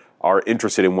her, are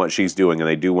interested in what she's doing, and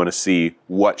they do want to see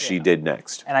what she did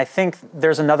next. And I think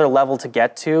there's another level to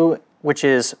get to, which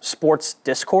is sports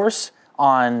discourse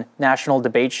on national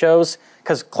debate shows,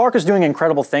 because Clark is doing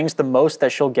incredible things. The most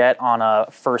that she'll get on a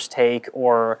First Take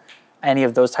or any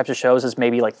of those types of shows is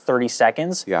maybe like 30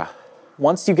 seconds. Yeah.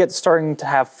 Once you get starting to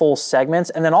have full segments,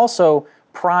 and then also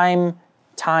prime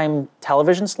time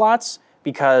television slots,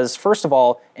 because first of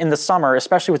all, in the summer,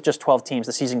 especially with just 12 teams,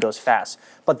 the season goes fast.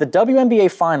 But the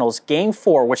WNBA Finals, Game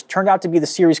 4, which turned out to be the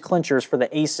series clinchers for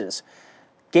the Aces,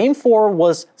 Game 4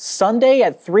 was Sunday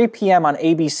at 3 p.m. on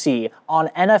ABC on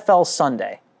NFL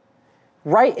Sunday,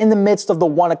 right in the midst of the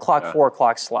 1 o'clock, 4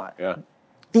 o'clock slot. Yeah.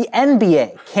 The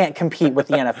NBA can't compete with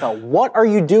the NFL. What are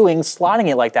you doing slotting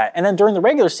it like that? And then during the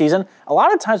regular season, a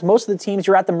lot of times, most of the teams,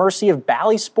 you're at the mercy of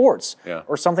Bally Sports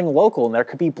or something local, and there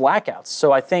could be blackouts.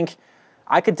 So I think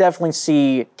I could definitely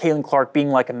see Caitlin Clark being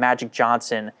like a Magic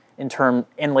Johnson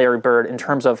in Larry Bird in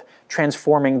terms of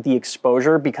transforming the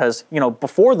exposure, because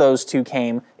before those two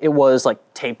came, it was like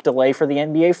tape delay for the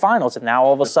NBA Finals, and now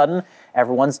all of a sudden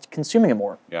everyone's consuming it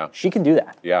more. Yeah, she can do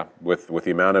that. Yeah, with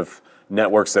the amount of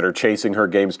networks that are chasing her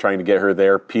games, trying to get her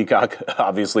there, Peacock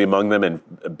obviously among them,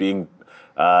 and being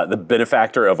the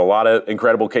benefactor of a lot of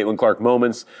incredible Caitlin Clark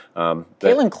moments.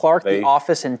 Caitlin Clark, The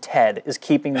Office, and Ted is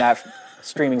keeping that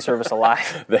streaming service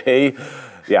alive. The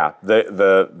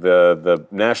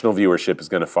national viewership is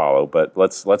going to follow, but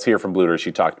let's hear from Bluder.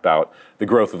 She talked about the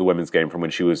growth of the women's game from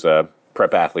when she was a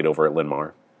prep athlete over at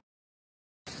Linn-Mar.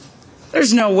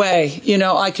 There's no way,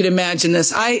 I could imagine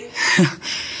this.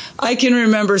 I can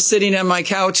remember sitting on my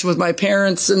couch with my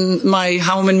parents and my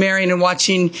home in Marion and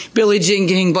watching Billie Jean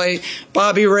King by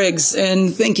Bobby Riggs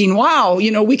and thinking, wow,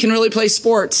 we can really play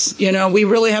sports. We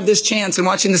really have this chance, and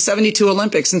watching the 72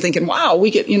 Olympics and thinking, wow,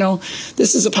 we get,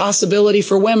 this is a possibility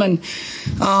for women.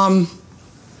 I'm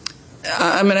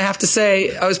going to have to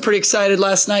say I was pretty excited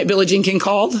last night. Billie Jean King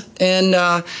called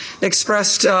and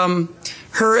expressed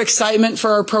her excitement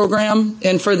for our program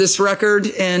and for this record,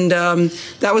 and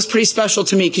that was pretty special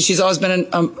to me because she's always been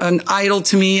an idol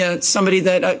to me, somebody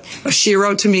that a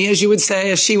shero to me, as she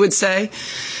would say.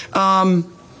 I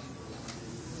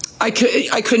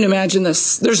couldn't imagine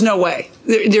this. There's no way.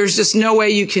 There's just no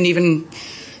way you can even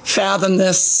fathom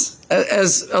this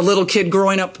as a little kid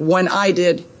growing up when I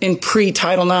did in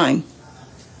pre-Title IX.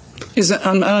 Is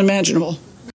unimaginable.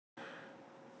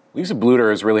 Lisa Bluder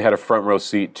has really had a front row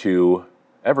seat to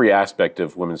every aspect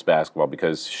of women's basketball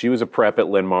because she was a prep at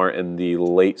Linn-Mar in the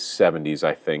late 70s,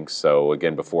 I think. So,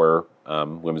 again, before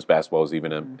women's basketball was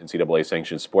even an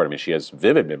NCAA-sanctioned sport. I mean, she has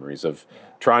vivid memories of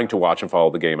trying to watch and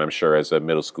follow the game, I'm sure, as a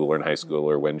middle schooler and high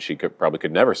schooler when she probably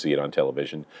could never see it on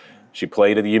television. She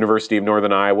played at the University of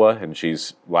Northern Iowa, and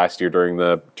last year during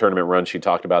the tournament run, she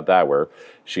talked about that, where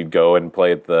she'd go and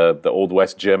play at the Old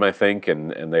West Gym, I think,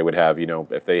 and they would have,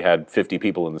 if they had 50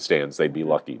 people in the stands, they'd be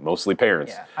lucky, mostly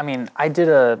parents. Yeah, I mean, I did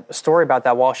a story about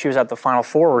that while she was at the Final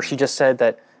Four, where she just said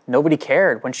that nobody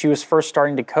cared. When she was first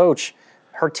starting to coach,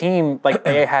 her team,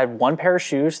 they had one pair of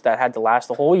shoes that had to last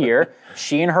the whole year.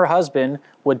 She and her husband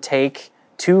would take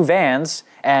 2 vans,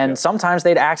 and sometimes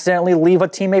they'd accidentally leave a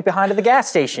teammate behind at the gas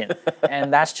station.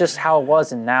 And that's just how it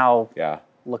was, and now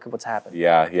look at what's happened.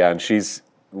 Yeah, and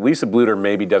Lisa Bluder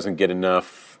maybe doesn't get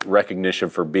enough recognition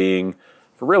for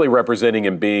really representing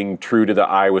and being true to the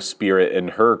Iowa spirit in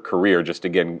her career, just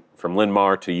again, from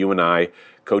Linn-Mar to UNI,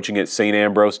 coaching at St.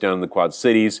 Ambrose down in the Quad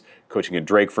Cities, coaching at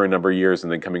Drake for a number of years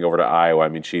and then coming over to Iowa. I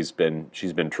mean, she's been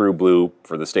true blue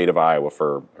for the state of Iowa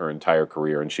for her entire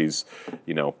career, and she's,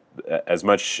 as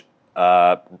much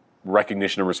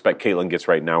recognition and respect Caitlin gets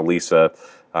right now, Lisa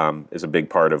is a big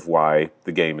part of why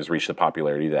the game has reached the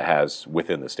popularity that it has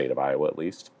within the state of Iowa, at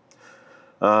least.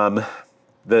 The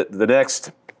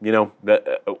next,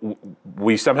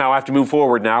 we somehow have to move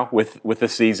forward now with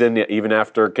this season, even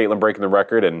after Caitlin breaking the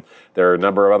record, and there are a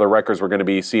number of other records we're going to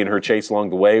be seeing her chase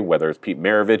along the way, whether it's Pete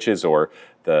Maravich's or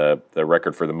the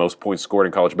record for the most points scored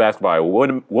in college basketball. A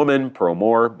woman, Pearl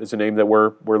Moore is a name that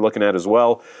we're looking at as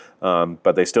well,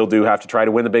 but they still do have to try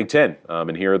to win the Big Ten,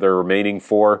 and here are their remaining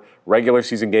 4 regular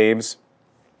season games.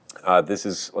 This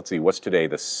is, let's see, what's today?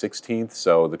 The 16th.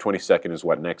 So the 22nd is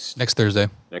what, next Thursday.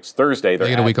 Next Thursday. They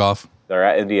get a week off. They're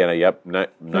at Indiana. Yep. Nice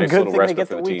Good little thing respite they get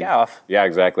for the the week team. off. Yeah,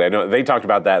 exactly. I know they talked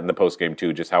about that in the post game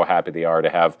too, just how happy they are to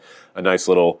have a nice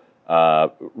little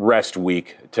rest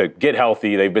week to get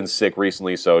healthy. They've been sick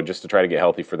recently, so just to try to get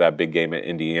healthy for that big game at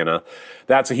Indiana.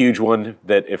 That's a huge one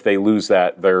that if they lose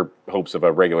that, their hopes of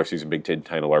a regular season Big Ten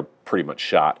title are pretty much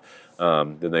shot.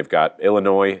 Then they've got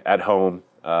Illinois at home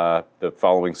the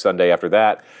following Sunday after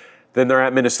that. Then they're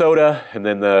at Minnesota, and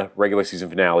then the regular season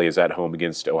finale is at home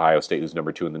against Ohio State, who's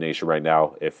number 2 in the nation right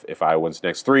now. If Iowa wins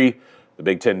next 3, the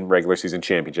Big Ten regular season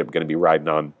championship going to be riding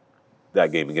on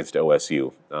that game against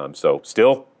OSU. So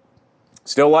still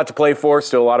a lot to play for,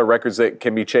 still a lot of records that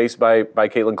can be chased by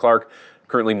Caitlin Clark.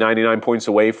 Currently 99 points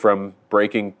away from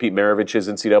breaking Pete Maravich's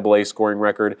NCAA scoring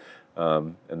record,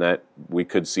 and that we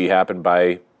could see happen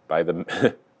by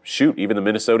the even the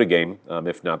Minnesota game,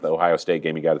 if not the Ohio State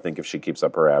game. You got to think if she keeps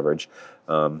up her average.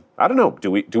 I don't know.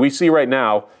 Do we see right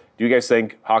now? Do you guys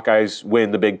think Hawkeyes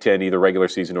win the Big Ten either regular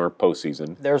season or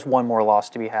postseason? There's one more loss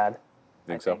to be had.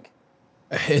 Think so?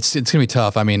 It's going to be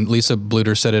tough. I mean, Lisa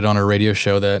Bluter said it on her radio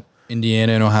show that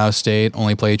Indiana and Ohio State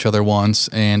only play each other once,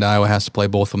 and Iowa has to play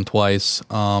both of them twice.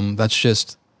 That's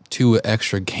just 2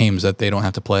 extra games that they don't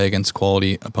have to play against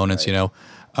quality opponents.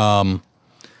 Right.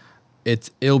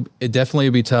 It'll definitely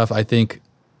be tough. I think,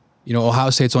 Ohio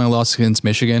State's only lost against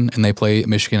Michigan, and they play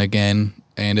Michigan again.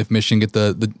 And if Michigan get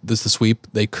the sweep,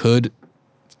 they could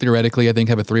theoretically, I think,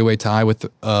 have a 3-way tie with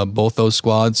both those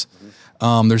squads.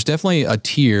 There's definitely a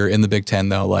tier in the Big Ten,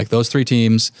 though, like those 3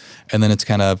 teams, and then it's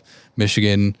kind of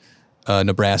Michigan,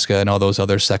 Nebraska, and all those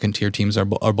other second-tier teams are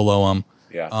below them.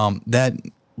 Yeah. That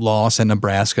loss at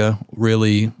Nebraska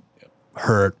really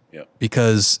hurt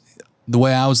because the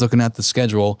way I was looking at the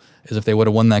schedule is if they would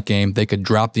have won that game, they could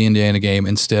drop the Indiana game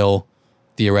and still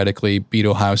theoretically beat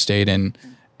Ohio State and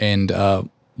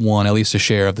won at least a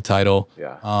share of the title.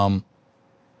 Yeah.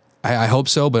 I hope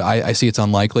so, but I see it's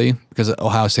unlikely because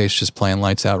Ohio State's just playing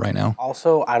lights out right now.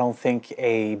 Also, I don't think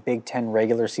a Big Ten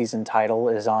regular season title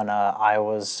is on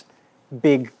Iowa's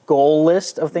big goal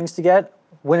list of things to get.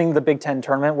 Winning the Big Ten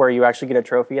tournament, where you actually get a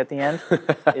trophy at the end,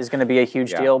 is going to be a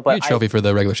huge deal. But a trophy for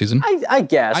the regular season. I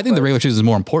guess. I think the regular season is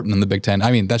more important than the Big Ten.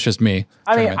 I mean, that's just me.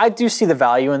 I mean, I do see the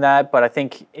value in that, but I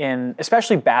think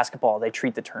especially basketball, they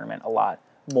treat the tournament a lot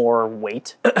more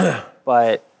weight.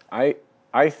 But I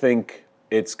think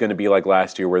it's going to be like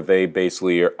last year, where they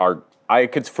basically are. I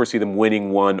could foresee them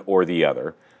winning one or the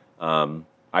other.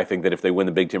 I think that if they win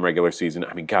the Big Ten regular season,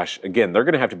 I mean, gosh, again, they're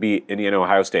going to have to beat Indiana,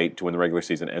 Ohio State to win the regular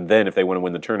season. And then if they want to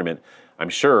win the tournament, I'm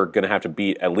sure going to have to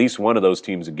beat at least one of those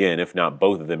teams again, if not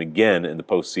both of them again in the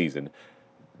postseason.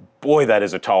 Boy, that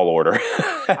is a tall order.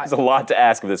 That's a lot to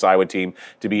ask of this Iowa team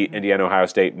to beat Indiana, Ohio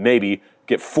State, maybe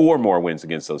get 4 more wins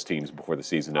against those teams before the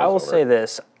season is over. I will say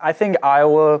this. I think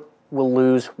Iowa will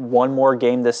lose one more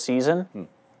game this season,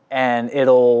 and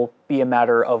it'll be a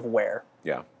matter of where.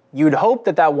 Yeah. You'd hope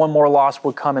that one more loss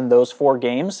would come in those 4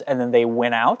 games, and then they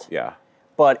win out. Yeah.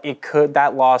 But they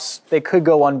could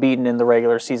go unbeaten in the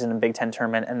regular season and Big Ten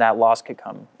tournament, and that loss could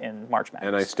come in March Madness.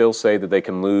 And I still say that they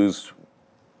can lose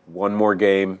one more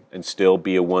game and still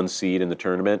be a 1 seed in the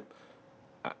tournament.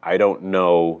 I don't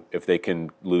know if they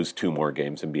can lose 2 more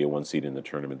games and be a 1 seed in the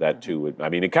tournament. That too would, I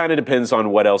mean, it kind of depends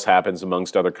on what else happens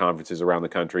amongst other conferences around the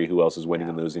country, who else is winning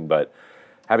and losing, but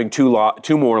having 2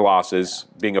 more losses,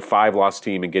 being a 5-loss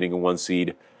team and getting a 1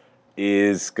 seed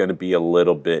is going to be a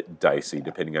little bit dicey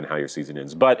depending on how your season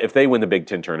ends. But if they win the Big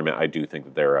Ten tournament, I do think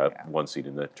that they're a 1 seed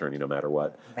in the tourney no matter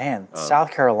what. Man,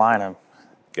 South Carolina.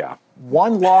 Yeah.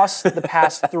 1 loss the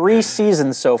past 3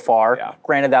 seasons so far. Yeah.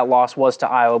 Granted, that loss was to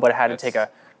Iowa, but it had to take a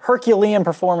Herculean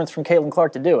performance from Caitlin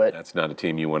Clark to do it. That's not a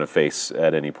team you want to face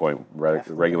at any point,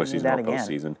 regular season or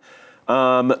postseason.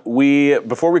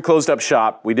 Before we closed up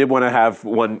shop, we did want to have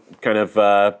one kind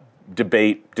of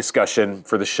debate discussion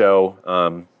for the show.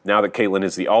 Now that Caitlin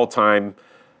is the all-time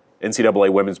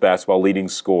NCAA women's basketball leading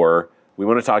scorer, we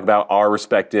want to talk about our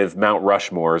respective Mount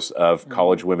Rushmores of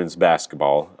college women's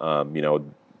basketball.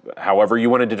 However you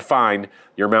wanted to define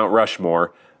your Mount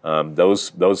Rushmore,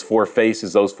 those four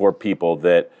faces, those four people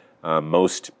that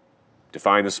most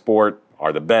define the sport,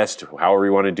 are the best, however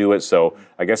you want to do it. So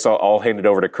I guess I'll hand it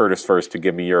over to Curtis first to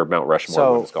give me your Mount Rushmore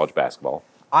of women's college basketball.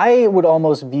 I would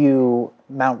almost view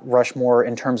Mount Rushmore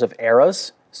in terms of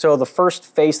eras. So the first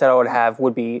face that I would have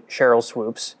would be Cheryl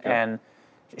Swoops. Yeah. And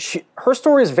her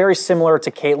story is very similar to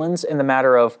Caitlin's in the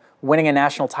matter of winning a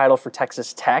national title for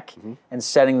Texas Tech and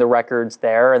setting the records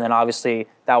there. And then obviously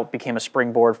that became a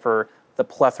springboard for the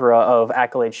plethora of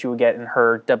accolades she would get in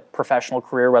her professional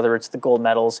career, whether it's the gold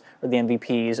medals or the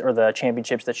MVPs or the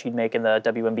championships that she'd make in the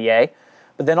WNBA.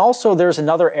 But then also there's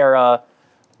another era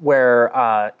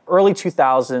where early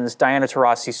 2000s, Diana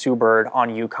Taurasi-Subird on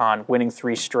UConn winning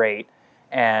 3 straight,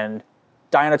 and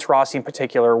Diana Taurasi in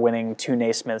particular winning 2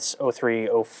 Naismiths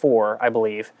 03-04, I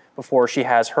believe, before she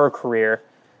has her career.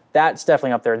 That's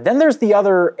definitely up there. Then there's the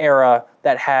other era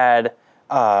that had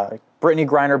Brittany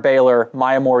Griner Baylor,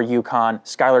 Maya Moore UConn,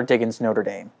 Skylar Diggins Notre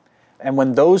Dame. And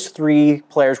when those 3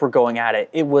 players were going at it,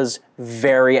 it was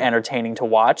very entertaining to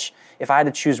watch. If I had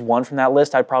to choose one from that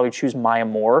list, I'd probably choose Maya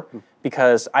Moore,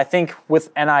 because I think with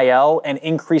NIL and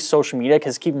increased social media,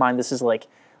 because keep in mind this is like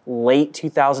late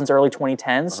 2000s, early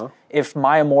 2010s, if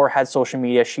Maya Moore had social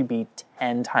media, she'd be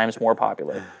 10 times more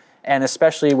popular. And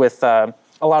especially with a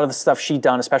lot of the stuff she'd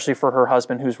done, especially for her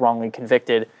husband who's wrongly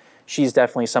convicted, she's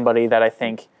definitely somebody that I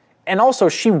think. And also,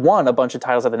 she won a bunch of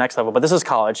titles at the next level, but this is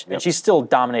college, and she still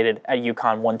dominated at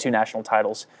UConn, won 2 national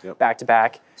titles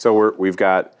back-to-back. So we've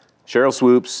got Cheryl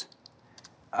Swoops,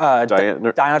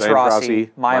 Diana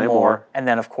Taurasi, Maya Moore, and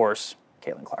then, of course,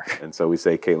 Caitlin Clark. And so we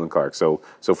say Caitlin Clark. So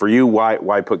for you,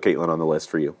 why put Caitlin on the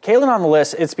list for you? Caitlin on the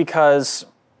list, it's because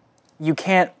you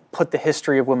can't put the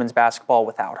history of women's basketball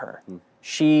without her.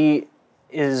 She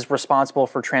is responsible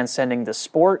for transcending the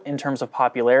sport in terms of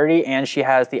popularity, and she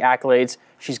has the accolades.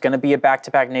 She's going to be a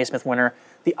back-to-back Naismith winner.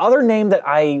 The other name that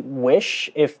I wish,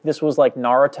 if this was like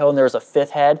Naruto and there was a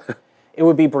 5th head, it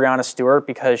would be Breanna Stewart,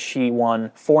 because she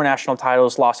won 4 national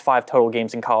titles, lost 5 total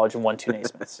games in college, and won 2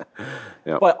 Naismiths.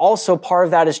 But also part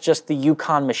of that is just the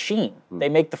UConn machine. They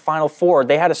make the Final Four.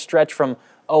 They had a stretch from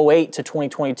 2008 to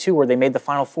 2022 where they made the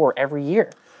Final Four every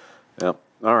year. Yep.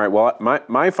 All right. Well,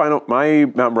 my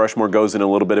Mount Rushmore goes in a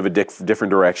little bit of a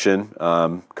different direction.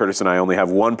 Curtis and I only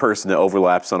have one person that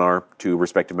overlaps on our 2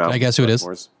 respective Mount. Can I guess who it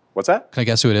is? What's that? Can I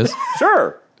guess who it is?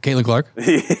 Sure. Caitlin Clark.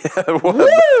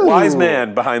 Wise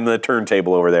man behind the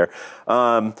turntable over there.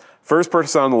 First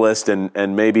person on the list,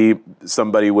 and maybe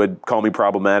somebody would call me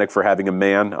problematic for having a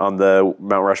man on the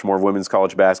Mount Rushmore of women's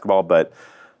college basketball, but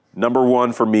number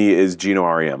 1 for me is Geno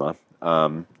Auriemma.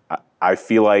 I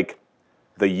feel like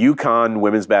the UConn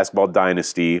women's basketball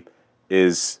dynasty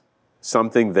is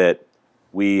something that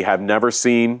we have never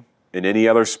seen in any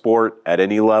other sport at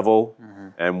any level,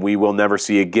 and we will never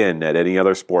see again at any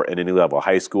other sport at any level,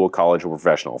 high school, college, or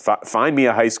professional. Find me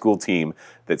a high school team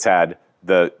that's had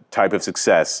the type of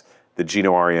success that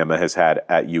Geno Auriemma has had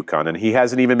at UConn, and he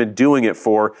hasn't even been doing it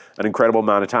for an incredible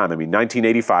amount of time. I mean,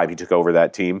 1985, he took over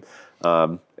that team.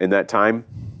 In that time,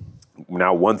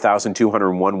 now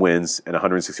 1,201 wins and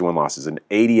 161 losses, an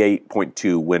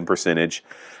 88.2 win percentage.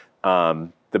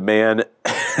 The man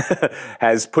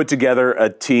has put together a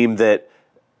team that,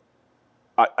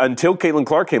 until Caitlin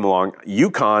Clark came along,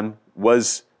 UConn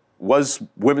was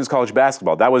women's college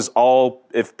basketball. That was all.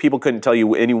 If people couldn't tell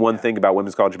you any one thing about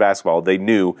women's college basketball, they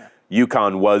knew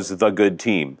UConn was the good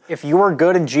team. If you were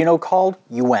good and Geno called,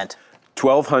 you went.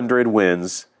 1,200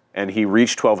 wins, and he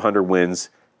reached 1,200 wins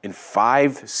in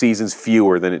 5 seasons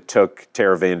fewer than it took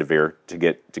Tara Vanderveer to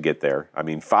get there. I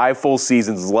mean, 5 full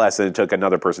seasons less than it took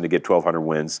another person to get 1,200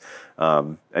 wins.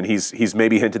 And he's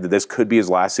maybe hinted that this could be his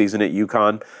last season at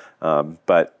UConn.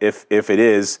 But if it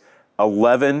is,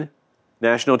 11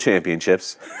 national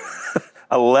championships,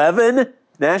 11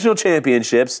 national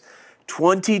championships,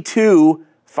 22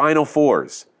 Final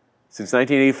Fours since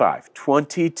 1985.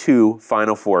 22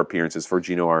 Final Four appearances for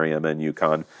Geno Auriemma and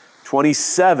UConn.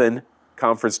 27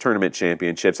 conference tournament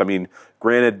championships. I mean,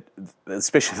 granted,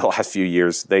 especially the last few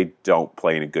years, they don't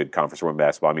play in a good conference women's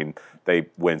basketball. I mean, they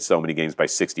win so many games by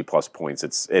 60-plus points.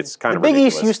 It's kind of ridiculous. The Big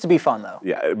East used to be fun, though.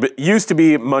 Yeah, but used to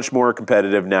be much more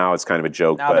competitive. Now it's kind of a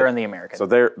joke. Now they're in the American. So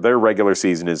their regular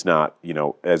season is not,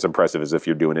 as impressive as if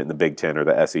you're doing it in the Big Ten or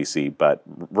the SEC. But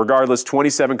regardless,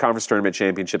 27 conference tournament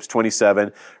championships,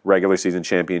 27 regular season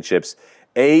championships.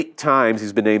 8 times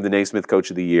he's been named the Naismith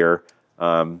Coach of the Year.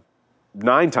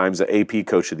 9 times the AP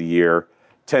Coach of the Year,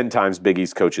 10 times Big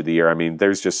East Coach of the Year. I mean,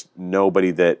 there's just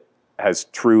nobody that has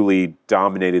truly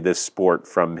dominated this sport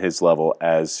from his level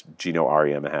as Gino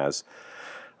Auriemma has.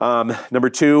 Number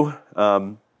 2,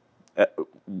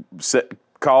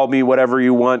 call me whatever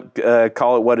you want,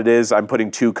 call it what it is. I'm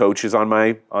putting 2 coaches on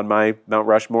my Mount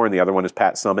Rushmore, and the other one is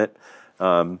Pat Summitt.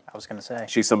 I was going to say.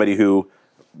 She's somebody who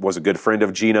was a good friend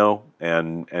of Gino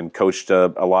and coached a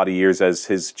lot of years as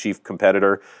his chief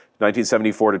competitor.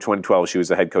 1974 to 2012, she was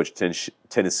the head coach at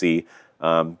Tennessee.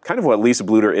 Kind of what Lisa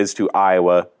Bluder is to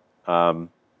Iowa.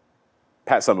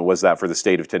 Pat Summitt was that for the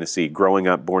state of Tennessee. Growing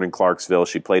up, born in Clarksville,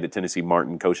 she played at Tennessee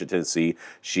Martin, coached at Tennessee.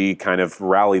 She kind of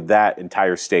rallied that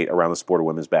entire state around the sport of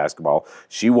women's basketball.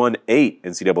 She won 8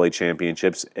 NCAA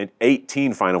championships and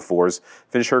 18 Final Fours,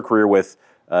 finished her career with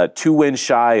 2 wins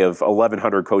shy of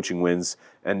 1,100 coaching wins,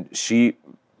 and she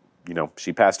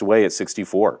passed away at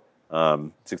 64.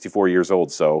 64 years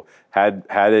old. So had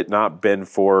it not been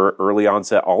for early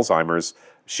onset Alzheimer's,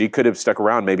 she could have stuck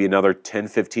around maybe another 10,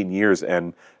 15 years,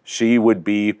 and she would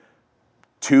be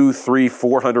 200, 300,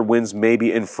 400 wins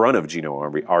maybe in front of Gino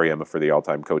Auriemma for the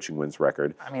all-time coaching wins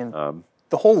record. I mean,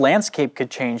 the whole landscape could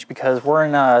change because we're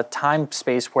in a time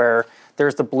space where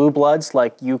there's the blue bloods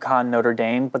like UConn, Notre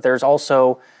Dame, but there's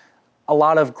also a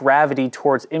lot of gravity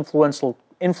towards influential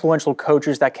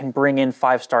coaches that can bring in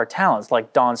 5-star talents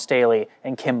like Dawn Staley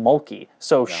and Kim Mulkey.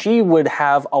 So she would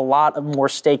have a lot of more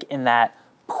stake in that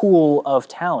pool of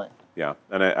talent. Yeah,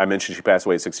 and I mentioned she passed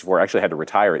away at 64. I actually had to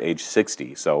retire at age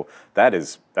 60, so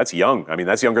that's young. I mean,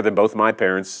 that's younger than both my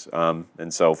parents,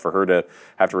 and so for her to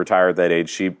have to retire at that age,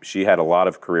 she had a lot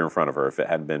of career in front of her. If it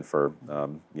hadn't been for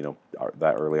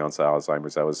that early onset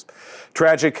Alzheimer's, that was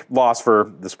tragic loss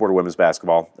for the sport of women's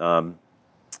basketball.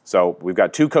 So we've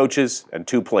got 2 coaches and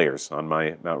 2 players on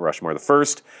my Mount Rushmore. The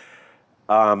first,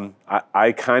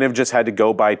 I kind of just had to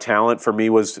go by talent. For me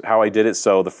was how I did it.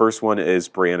 So the first one is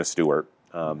Breanna Stewart.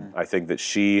 I think that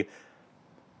the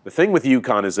thing with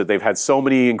UConn is that they've had so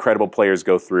many incredible players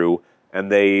go through,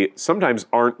 and they sometimes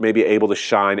aren't maybe able to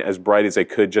shine as bright as they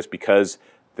could just because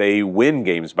they win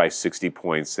games by 60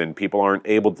 points, and people aren't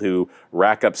able to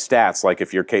rack up stats like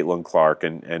if you're Caitlin Clark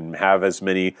and have as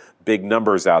many big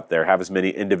numbers out there, have as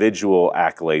many individual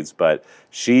accolades. But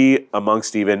she,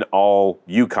 amongst even all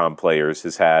UConn players,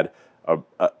 has had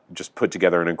just put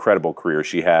together an incredible career.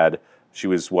 She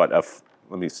was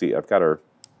let me see. I've got her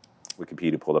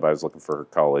Wikipedia pulled up. I was looking for her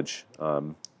college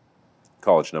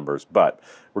numbers. But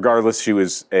regardless, she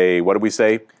was a, what did we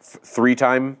say,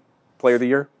 3-time Player of the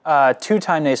Year?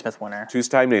 2-time Naismith winner.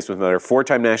 2-time Naismith winner,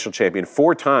 4-time national champion,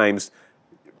 4 times.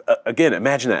 Again,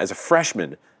 imagine that. As a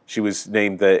freshman, she was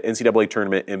named the NCAA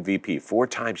tournament MVP. 4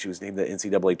 times she was named the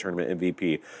NCAA tournament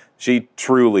MVP. She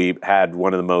truly had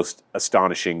one of the most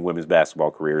astonishing women's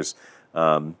basketball careers.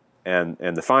 And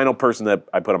the final person that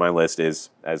I put on my list is,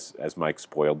 as Mike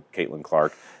spoiled, Caitlin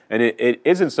Clark. And it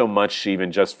isn't so much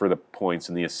even just for the points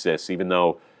and the assists, even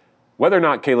though whether or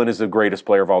not Caitlin is the greatest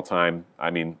player of all time,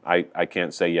 I mean, I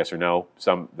can't say yes or no.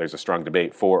 There's a strong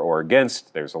debate for or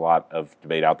against. There's a lot of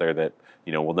debate out there that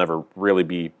will never really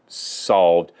be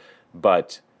solved.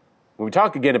 But when we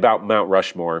talk again about Mount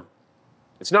Rushmore,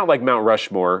 it's not like Mount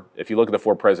Rushmore. If you look at the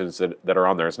 4 presidents that are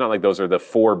on there, it's not like those are the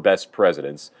 4 best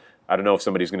presidents. I don't know if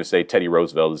somebody's going to say Teddy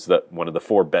Roosevelt is one of the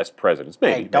 4 best presidents.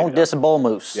 Maybe. Hey, don't diss a bull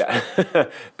moose. Yeah,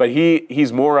 but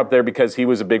he's more up there because he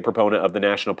was a big proponent of the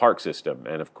national park system,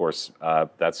 and of course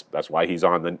that's why he's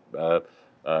on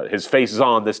his face is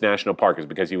on this national park, is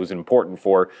because he was important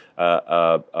for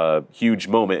a huge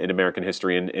moment in American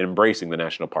history in embracing the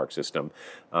national park system.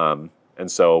 And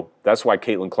so that's why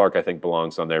Caitlin Clark, I think,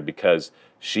 belongs on there, because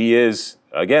she is,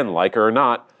 again, like her or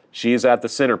not, she is at the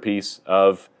centerpiece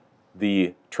of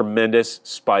the tremendous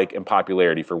spike in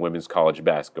popularity for women's college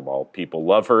basketball. People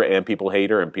love her and people hate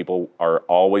her, and people are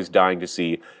always dying to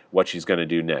see what she's going to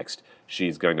do next.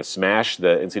 She's going to smash the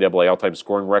NCAA all-time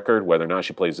scoring record, whether or not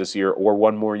she plays this year or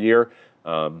one more year.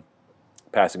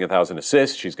 Passing 1,000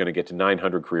 assists. She's going to get to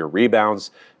 900 career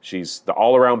rebounds. She's the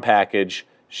all-around package.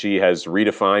 She has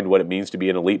redefined what it means to be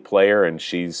an elite player, and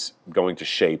she's going to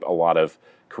shape a lot of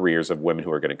careers of women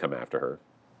who are going to come after her.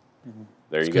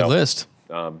 There you go. Good list.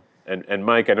 And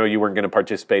Mike, I know you weren't going to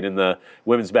participate in the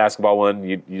women's basketball one.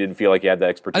 You didn't feel like you had the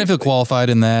expertise. I didn't feel qualified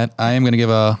in that. I am going to give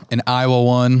an Iowa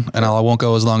one, and I won't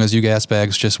go as long as you gas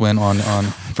bags just went on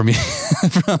for me.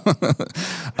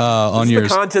 On yours.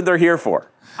 The content they're here for.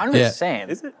 I'm just saying.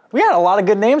 Is it? We had a lot of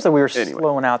good names that we were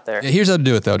throwing out there. Yeah, here's how to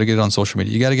do it, though, to get it on social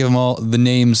media. You got to give them all the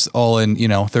names all in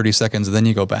 30 seconds, and then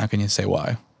you go back and you say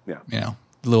why. Yeah.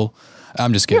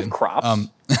 I'm just kidding. You have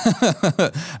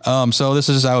crops. So this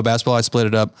is Iowa basketball. I split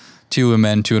it up, 2 in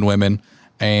men, 2 in women,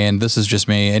 and this is just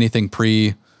me. Anything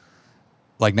pre,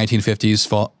 like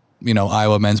 1950s,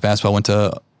 Iowa men's basketball went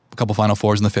to couple Final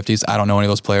Fours in the 50s. I don't know any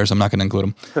of those players. I'm not going to include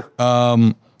them.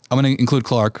 I'm going to include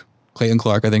Clayton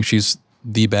Clark. I think she's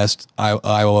the best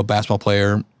Iowa basketball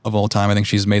player of all time. I think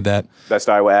she's made that. Best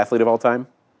Iowa athlete of all time?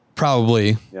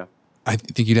 Probably. Yeah. I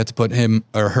think you'd have to put him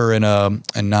or her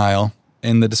and Niall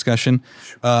in the discussion.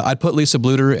 I'd put Lisa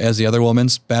Bluter as the other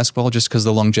women's basketball just because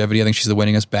of the longevity. I think she's the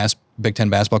winningest Big Ten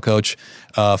basketball coach.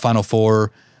 Final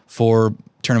Four, 4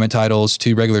 tournament titles,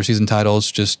 2 regular season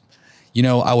titles. Just,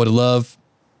 I would love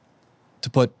to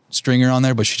put Stringer on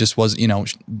there, but she just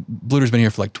wasn't, Bluter's been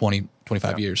here for like 20,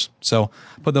 25 years. So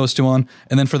put those 2 on.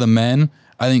 And then for the men,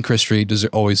 I think Chris Street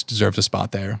always deserves a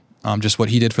spot there. Just what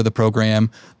he did for the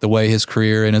program, the way his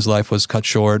career and his life was cut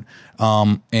short,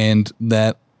 and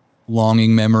that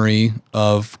longing memory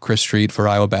of Chris Street for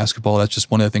Iowa basketball. That's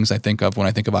just one of the things I think of when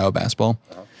I think of Iowa basketball.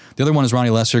 Uh-huh. The other one is Ronnie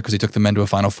Lester because he took the men to a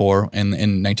Final Four in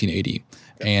 1980.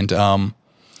 Yeah. And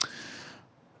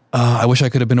I wish I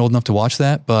could have been old enough to watch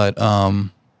that, but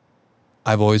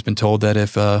I've always been told that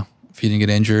if he didn't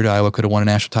get injured, Iowa could have won a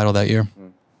national title that year.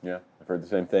 Yeah, I've heard the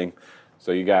same thing.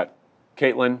 So you got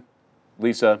Caitlin,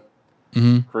 Lisa,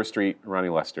 Chris Street, Ronnie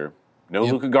Lester. No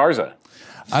Luka Garza.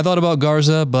 I thought about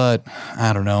Garza, but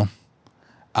I don't know.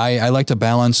 I like to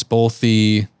balance both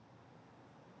the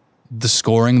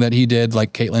scoring that he did,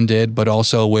 like Caitlin did, but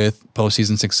also with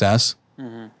postseason success.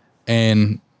 Mm-hmm.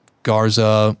 And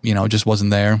Garza, just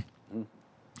wasn't there.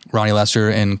 Ronnie Lester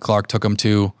and Clark took him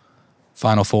to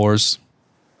Final Fours.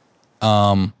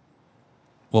 What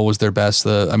was their best?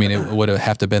 It would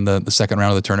have to been the second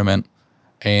round of the tournament,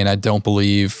 and I don't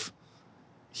believe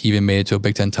he even made it to a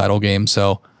Big Ten title game.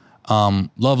 So,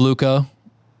 love Luka,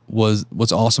 was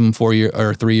awesome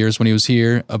 3 years when he was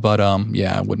here, but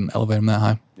I wouldn't elevate him that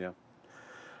high. Yeah.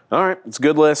 All right, it's a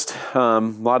good list. A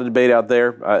lot of debate out there.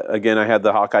 Again, I had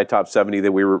the Hawkeye top 70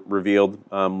 that we revealed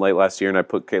late last year, and I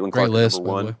put Caitlin Clark at number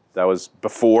 1. That was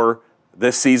before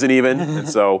this season even, and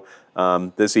so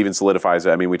this even solidifies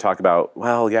it. We talk about,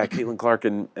 Caitlin Clark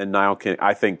and Niall Kinnick.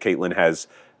 I think Caitlin has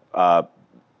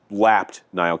lapped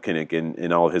Niall Kinnick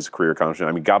in all of his career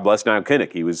accomplishments. God bless Niall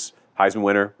Kinnick. He was Heisman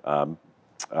winner, POW,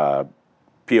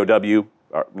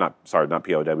 not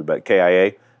POW, but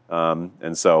KIA.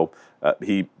 And so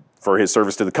he, for his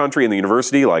service to the country and the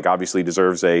university, obviously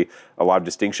deserves a lot of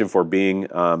distinction for being,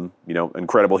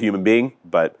 incredible human being.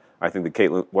 But I think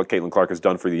that what Caitlin Clark has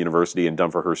done for the university and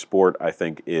done for her sport, I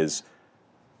think is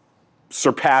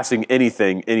surpassing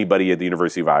anything anybody at the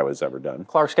University of Iowa has ever done.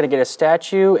 Clark's going to get a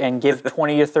statue, and give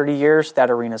 20 to 30 years, that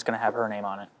arena's going to have her name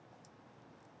on it.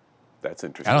 That's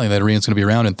interesting. I don't think that arena's going to be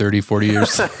around in 30, 40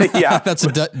 years. Yeah. That's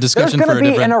a discussion for a different... There's going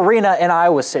to be an arena in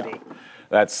Iowa City.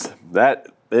 That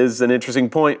is an interesting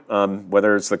point.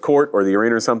 Whether it's the court or the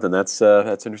arena or something, that's an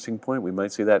interesting point. We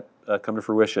might see that come to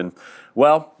fruition.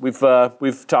 Well, we've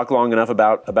talked long enough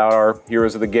about our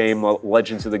heroes of the game,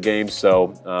 legends of the game.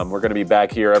 So we're going to be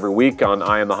back here every week on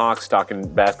Eye on the Hawks, talking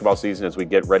basketball season as we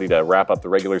get ready to wrap up the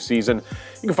regular season.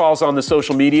 You can follow us on the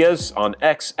social medias, on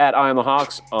X at Eye on the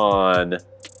Hawks, on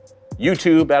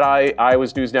YouTube at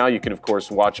Iowa's News Now. You can, of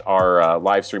course, watch our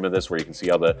live stream of this where you can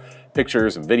see all the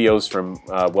pictures and videos from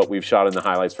what we've shot in the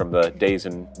highlights from the days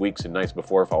and weeks and nights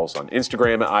before. Follow us on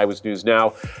Instagram at Iowa's News Now.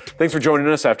 Thanks for joining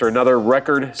us after another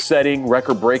record-setting,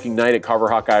 record-breaking night at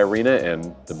Carver-Hawkeye Arena,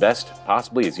 and the best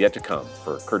possibly is yet to come.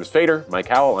 For Curtis Fader, Mike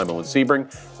Howell, I'm Owen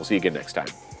Sebring. We'll see you again next time.